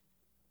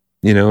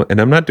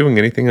 And I'm not doing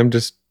anything. I'm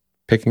just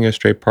picking a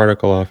stray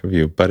particle off of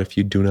you. But if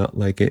you do not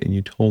like it and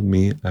you told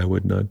me, I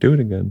would not do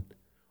it again.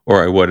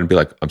 Or I wouldn't be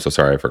like, I'm so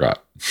sorry, I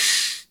forgot.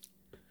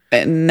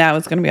 And now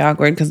it's going to be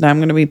awkward because now I'm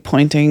going to be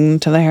pointing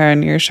to the hair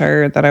on your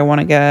shirt that I want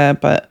to get,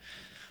 but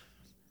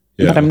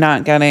I'm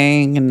not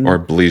getting. Or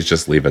please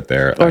just leave it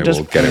there. I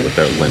will get it with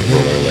a lint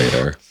ruler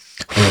later.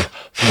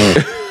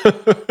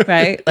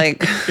 Right? Like,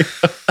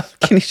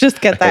 can you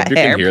just get that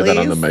hair, you can hear please? that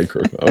on the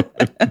microphone.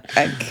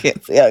 I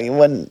can't see how you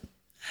wouldn't.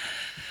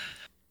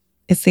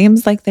 It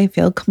seems like they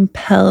feel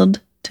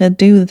compelled to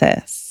do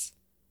this.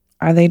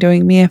 Are they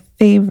doing me a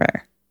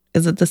favor?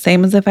 Is it the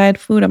same as if I had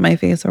food on my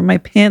face or my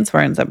pants were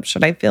unzipped?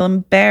 Should I feel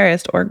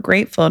embarrassed or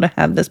grateful to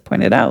have this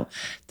pointed out?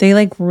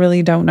 They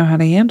really don't know how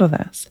to handle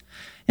this.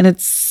 And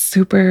it's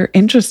super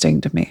interesting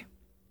to me.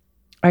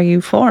 Are you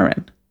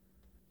foreign?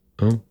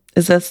 Oh.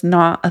 Is this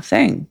not a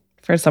thing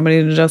for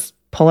somebody to just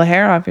pull a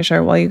hair off your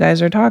shirt while you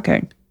guys are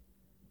talking?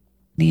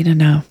 Need to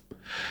know.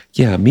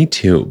 Yeah, me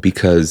too.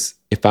 Because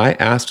if I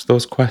asked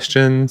those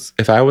questions,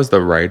 if I was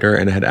the writer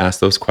and had asked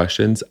those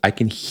questions, I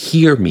can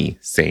hear me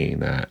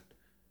saying that.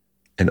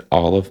 And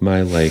all of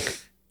my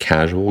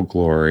casual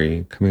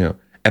glory coming out.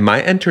 Am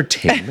I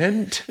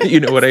entertainment? You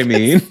know what I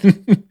mean?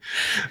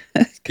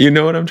 You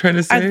know what I'm trying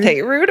to say? Are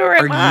they rude or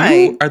am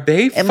I? Are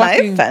they Am I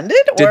offended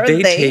or are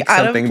did they take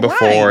out something of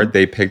before line?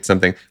 they picked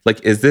something?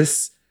 Is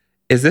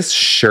this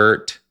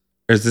shirt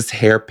or is this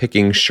hair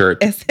picking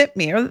shirt? Is it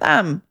me or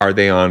them? Are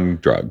they on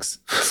drugs?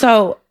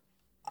 So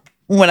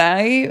when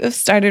I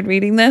started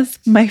reading this,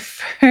 my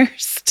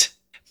first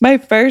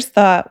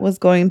thought was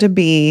going to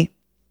be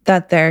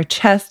that their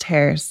chest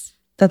hairs,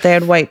 that they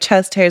had white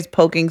chest hairs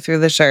poking through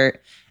the shirt,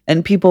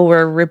 and people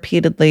were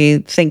repeatedly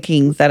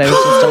thinking that it was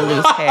just a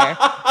loose hair,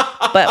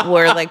 but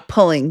were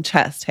pulling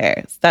chest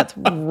hairs. That's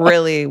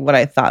really what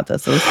I thought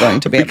this was going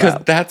to be because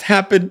about. That's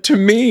happened to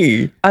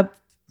me. A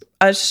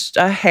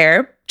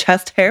hair,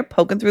 chest hair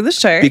poking through the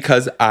shirt.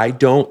 Because I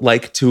don't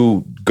like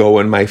to go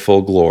in my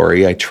full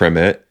glory. I trim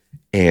it.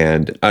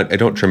 And I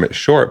don't trim it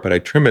short, but I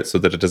trim it so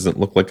that it doesn't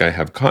look like I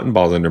have cotton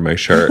balls under my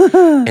shirt.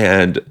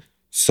 And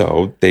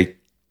so they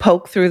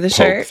poke through the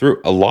shirt.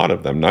 Through a lot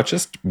of them, not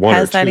just one or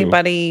two. Has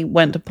anybody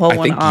went to pull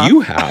one off? I think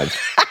you have.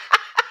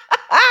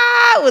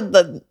 With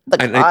the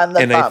on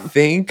the thumb.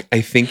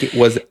 I think it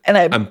was. And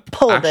I'm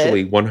pulled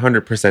actually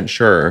 100%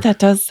 sure. That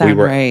does sound we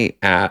were right.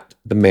 At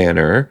the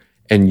manor,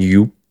 and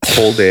you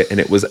pulled it,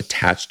 and it was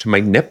attached to my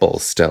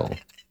nipples. Still,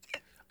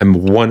 I'm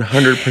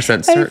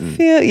 100% certain.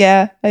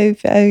 I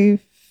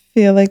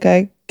feel like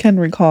I can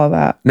recall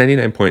that.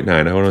 99.9.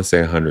 I want to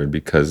say 100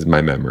 because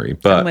my memory.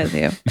 But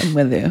I'm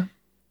with you.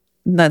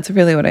 That's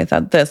really what I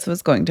thought this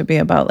was going to be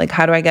about.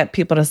 How do I get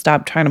people to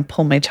stop trying to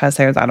pull my chest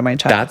hairs out of my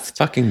chest? That's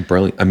fucking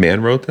brilliant. A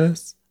man wrote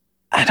this?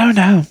 I don't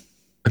know.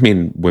 I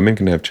mean, women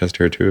can have chest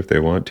hair too if they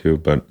want to,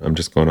 but I'm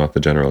just going off the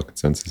general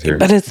consensus here.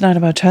 But it's not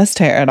about chest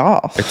hair at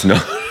all. It's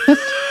not.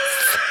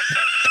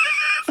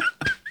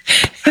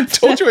 I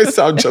told you I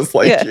sound just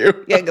like you.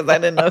 Yeah, because I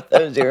didn't know if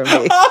that was you or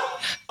me.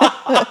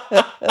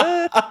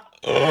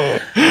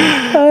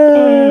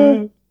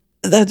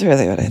 That's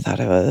really what I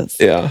thought it was.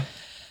 Yeah.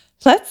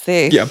 Let's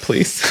see. Yeah,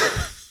 please.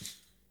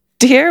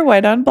 Dear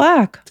White on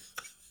Black,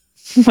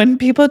 when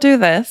people do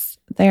this,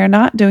 they are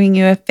not doing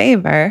you a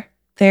favor.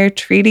 They're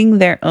treating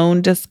their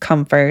own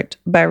discomfort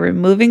by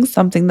removing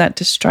something that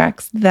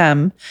distracts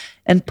them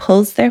and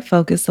pulls their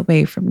focus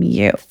away from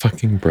you.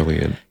 Fucking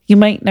brilliant. You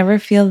might never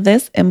feel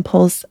this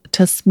impulse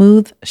to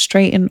smooth,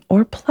 straighten,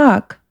 or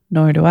pluck,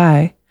 nor do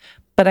I.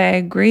 But I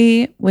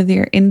agree with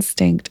your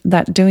instinct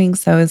that doing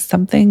so is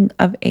something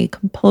of a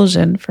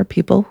compulsion for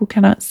people who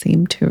cannot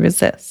seem to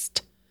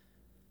resist.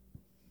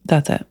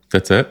 That's it.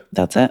 That's it?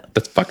 That's it.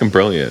 That's fucking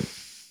brilliant.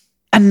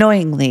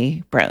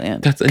 annoyingly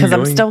brilliant. That's because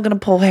I'm annoying. still going to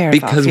pull hairs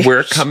Because off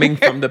we're coming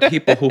from the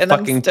people who And I'm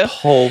fucking still-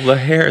 pull the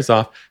hairs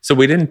off. So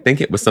we didn't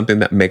think it was something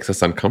that makes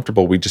us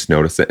uncomfortable. We just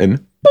notice it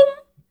and boom,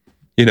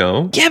 you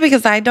know? Yeah,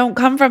 because I don't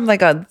come from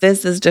like a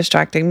this is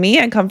distracting me.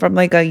 I come from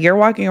like a you're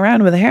walking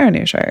around with a hair on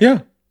your shirt. Yeah.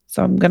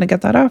 So I'm going to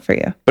get that off for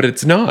you. But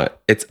it's not.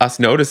 It's us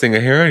noticing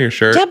a hair on your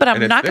shirt. Yeah, but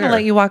I'm not going to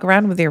let you walk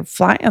around with your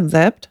fly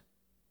unzipped.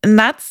 And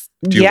that's,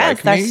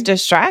 like that's me?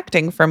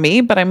 distracting for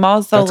me. But I'm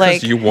also That's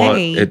like, you want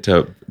hey, it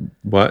to,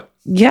 what?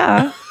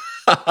 yeah.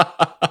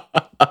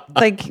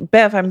 Like,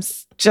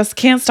 Biff, just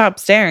can't stop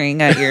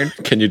staring at your.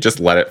 Can you just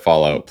let it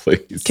fall out,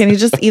 please? Can you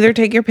just either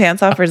take your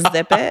pants off or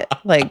zip it?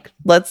 Like,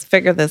 let's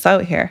figure this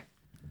out here.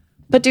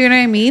 But do you know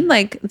what I mean?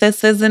 Like,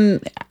 this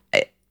isn't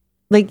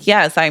like,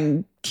 yes,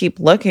 I'm keep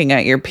looking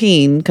at your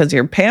peen because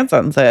your pants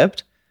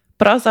unzipped.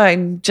 But also,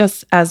 I'm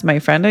just, as my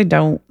friend, I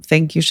don't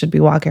think you should be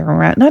walking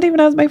around, not even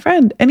as my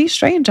friend, any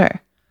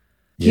stranger.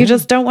 Yeah. You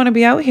just don't want to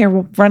be out here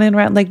running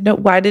around like, no,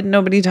 why didn't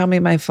nobody tell me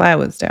my fly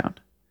was down?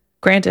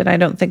 Granted, I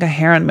don't think a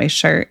hair on my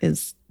shirt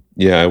is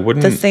I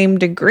wouldn't. the same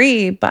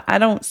degree, but I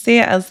don't see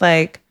it as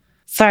like,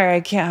 sorry,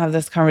 I can't have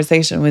this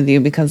conversation with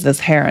you because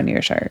this hair on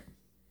your shirt.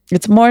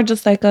 It's more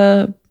just like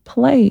a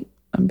polite.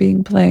 I'm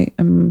being polite.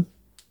 I'm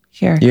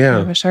here. Yeah. I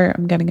have a shirt.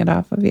 I'm getting it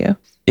off of you.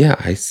 Yeah,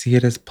 I see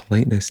it as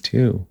politeness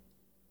too.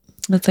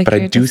 It's like, But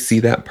I do see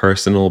that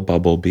personal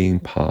bubble being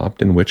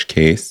popped, in which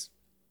case,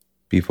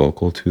 be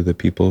vocal to the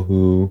people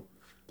who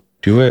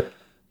do it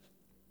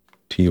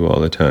to you all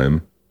the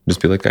time.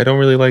 Just be like, I don't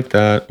really like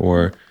that.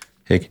 Or,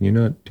 hey, can you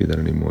not do that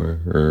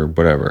anymore? Or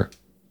whatever.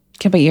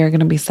 Okay, but you're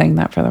going to be saying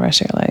that for the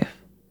rest of your life.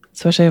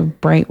 Especially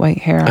with bright white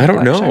hair. I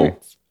don't know.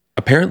 Shirts.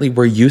 Apparently,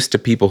 we're used to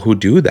people who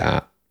do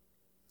that.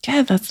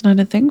 Yeah, that's not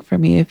a thing for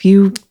me. If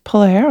you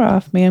pull a hair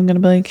off me, I'm going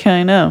to be like, yeah,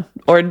 I know.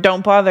 Or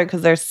don't bother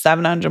because there's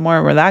 700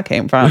 more where that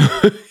came from.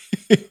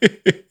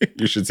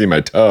 You should see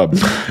my tub.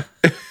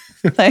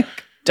 Like,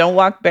 don't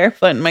walk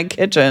barefoot in my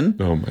kitchen.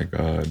 Oh my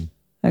God.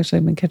 Actually,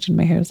 in my kitchen,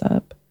 my hair's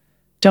up.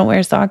 Don't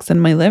wear socks in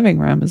my living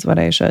room is what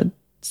I should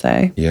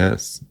say.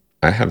 Yes.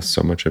 I have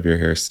so much of your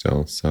hair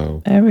still.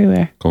 So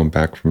Everywhere. going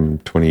back from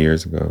 20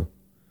 years ago.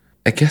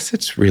 I guess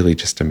it's really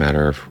just a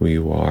matter of who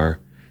you are.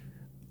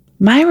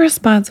 My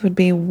response would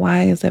be,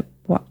 why does it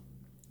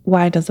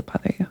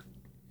bother you?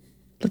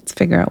 Let's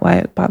figure out why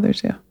it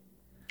bothers you.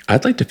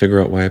 I'd like to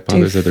figure out why it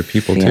bothers other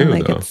people Do you too, feel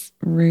like though. it's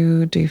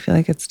rude? Do you feel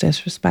like it's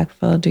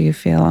disrespectful? Do you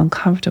feel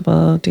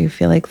uncomfortable? Do you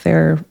feel like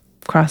they're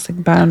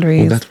crossing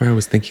boundaries? Well, that's why I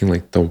was thinking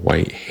like the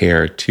white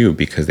hair too,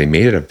 because they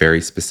made it a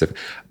very specific.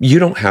 You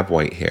don't have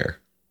white hair.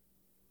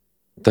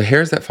 The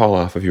hairs that fall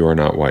off of you are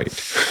not white.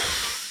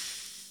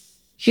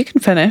 You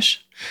can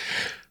finish.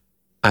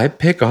 I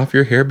pick off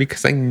your hair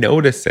because I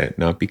notice it,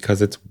 not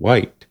because it's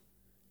white.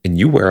 And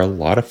you wear a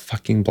lot of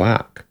fucking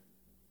black.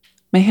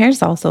 My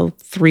hair's also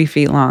 3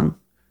 feet long.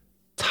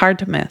 It's hard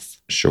to miss.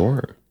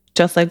 Sure.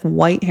 Just like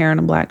white hair in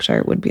a black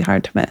shirt would be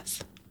hard to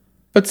miss.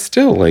 But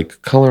still,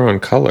 like color on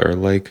color,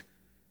 like,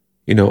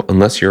 you know,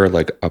 unless you're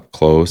like up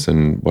close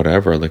and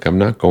whatever, like I'm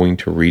not going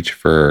to reach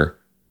for,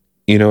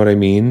 you know what I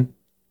mean?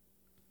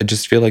 I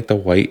just feel like the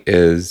white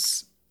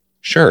is,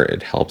 sure,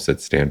 it helps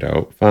it stand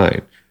out,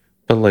 fine.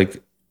 But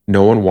like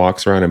no one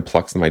walks around and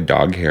plucks my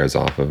dog hairs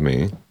off of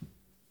me.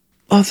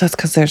 Oh, that's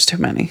because there's too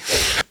many.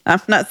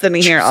 I'm not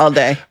sitting here all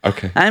day.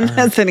 Okay. I'm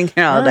not sitting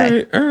here all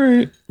day. All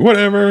right,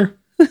 whatever.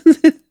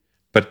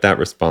 But that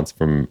response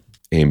from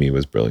Amy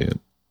was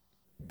brilliant.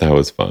 That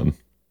was fun.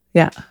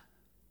 Yeah.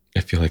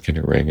 I feel like an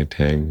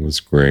orangutan was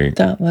great.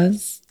 That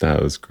was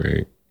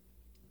great.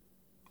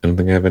 I don't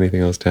think I have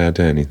anything else to add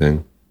to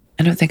anything.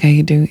 I don't think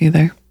I do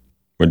either.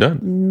 We're done.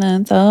 And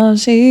that's all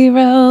she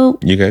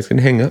wrote. You guys can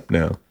hang up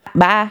now.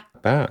 Bye.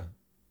 Bye.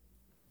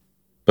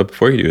 But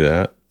before you do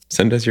that,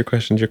 send us your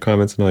questions, your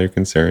comments, and all your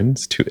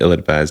concerns to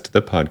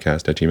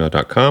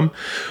illadvisedthepodcast@gmail.com,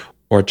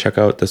 or check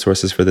out the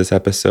sources for this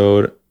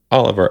episode,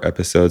 all of our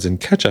episodes,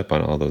 and catch up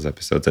on all those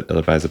episodes at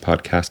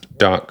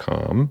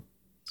illadvisedthepodcast.com.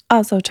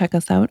 Also check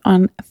us out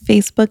on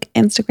Facebook,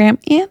 Instagram,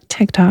 and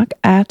TikTok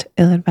at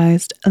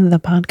Ill-Advised the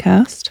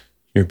Podcast.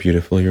 You're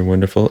beautiful. You're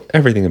wonderful.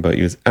 Everything about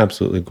you is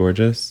absolutely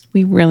gorgeous.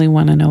 We really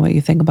want to know what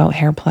you think about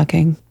hair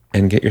plucking.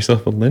 And get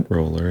yourself a lint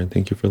roller. And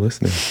thank you for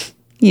listening.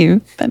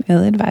 You've been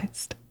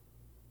ill-advised.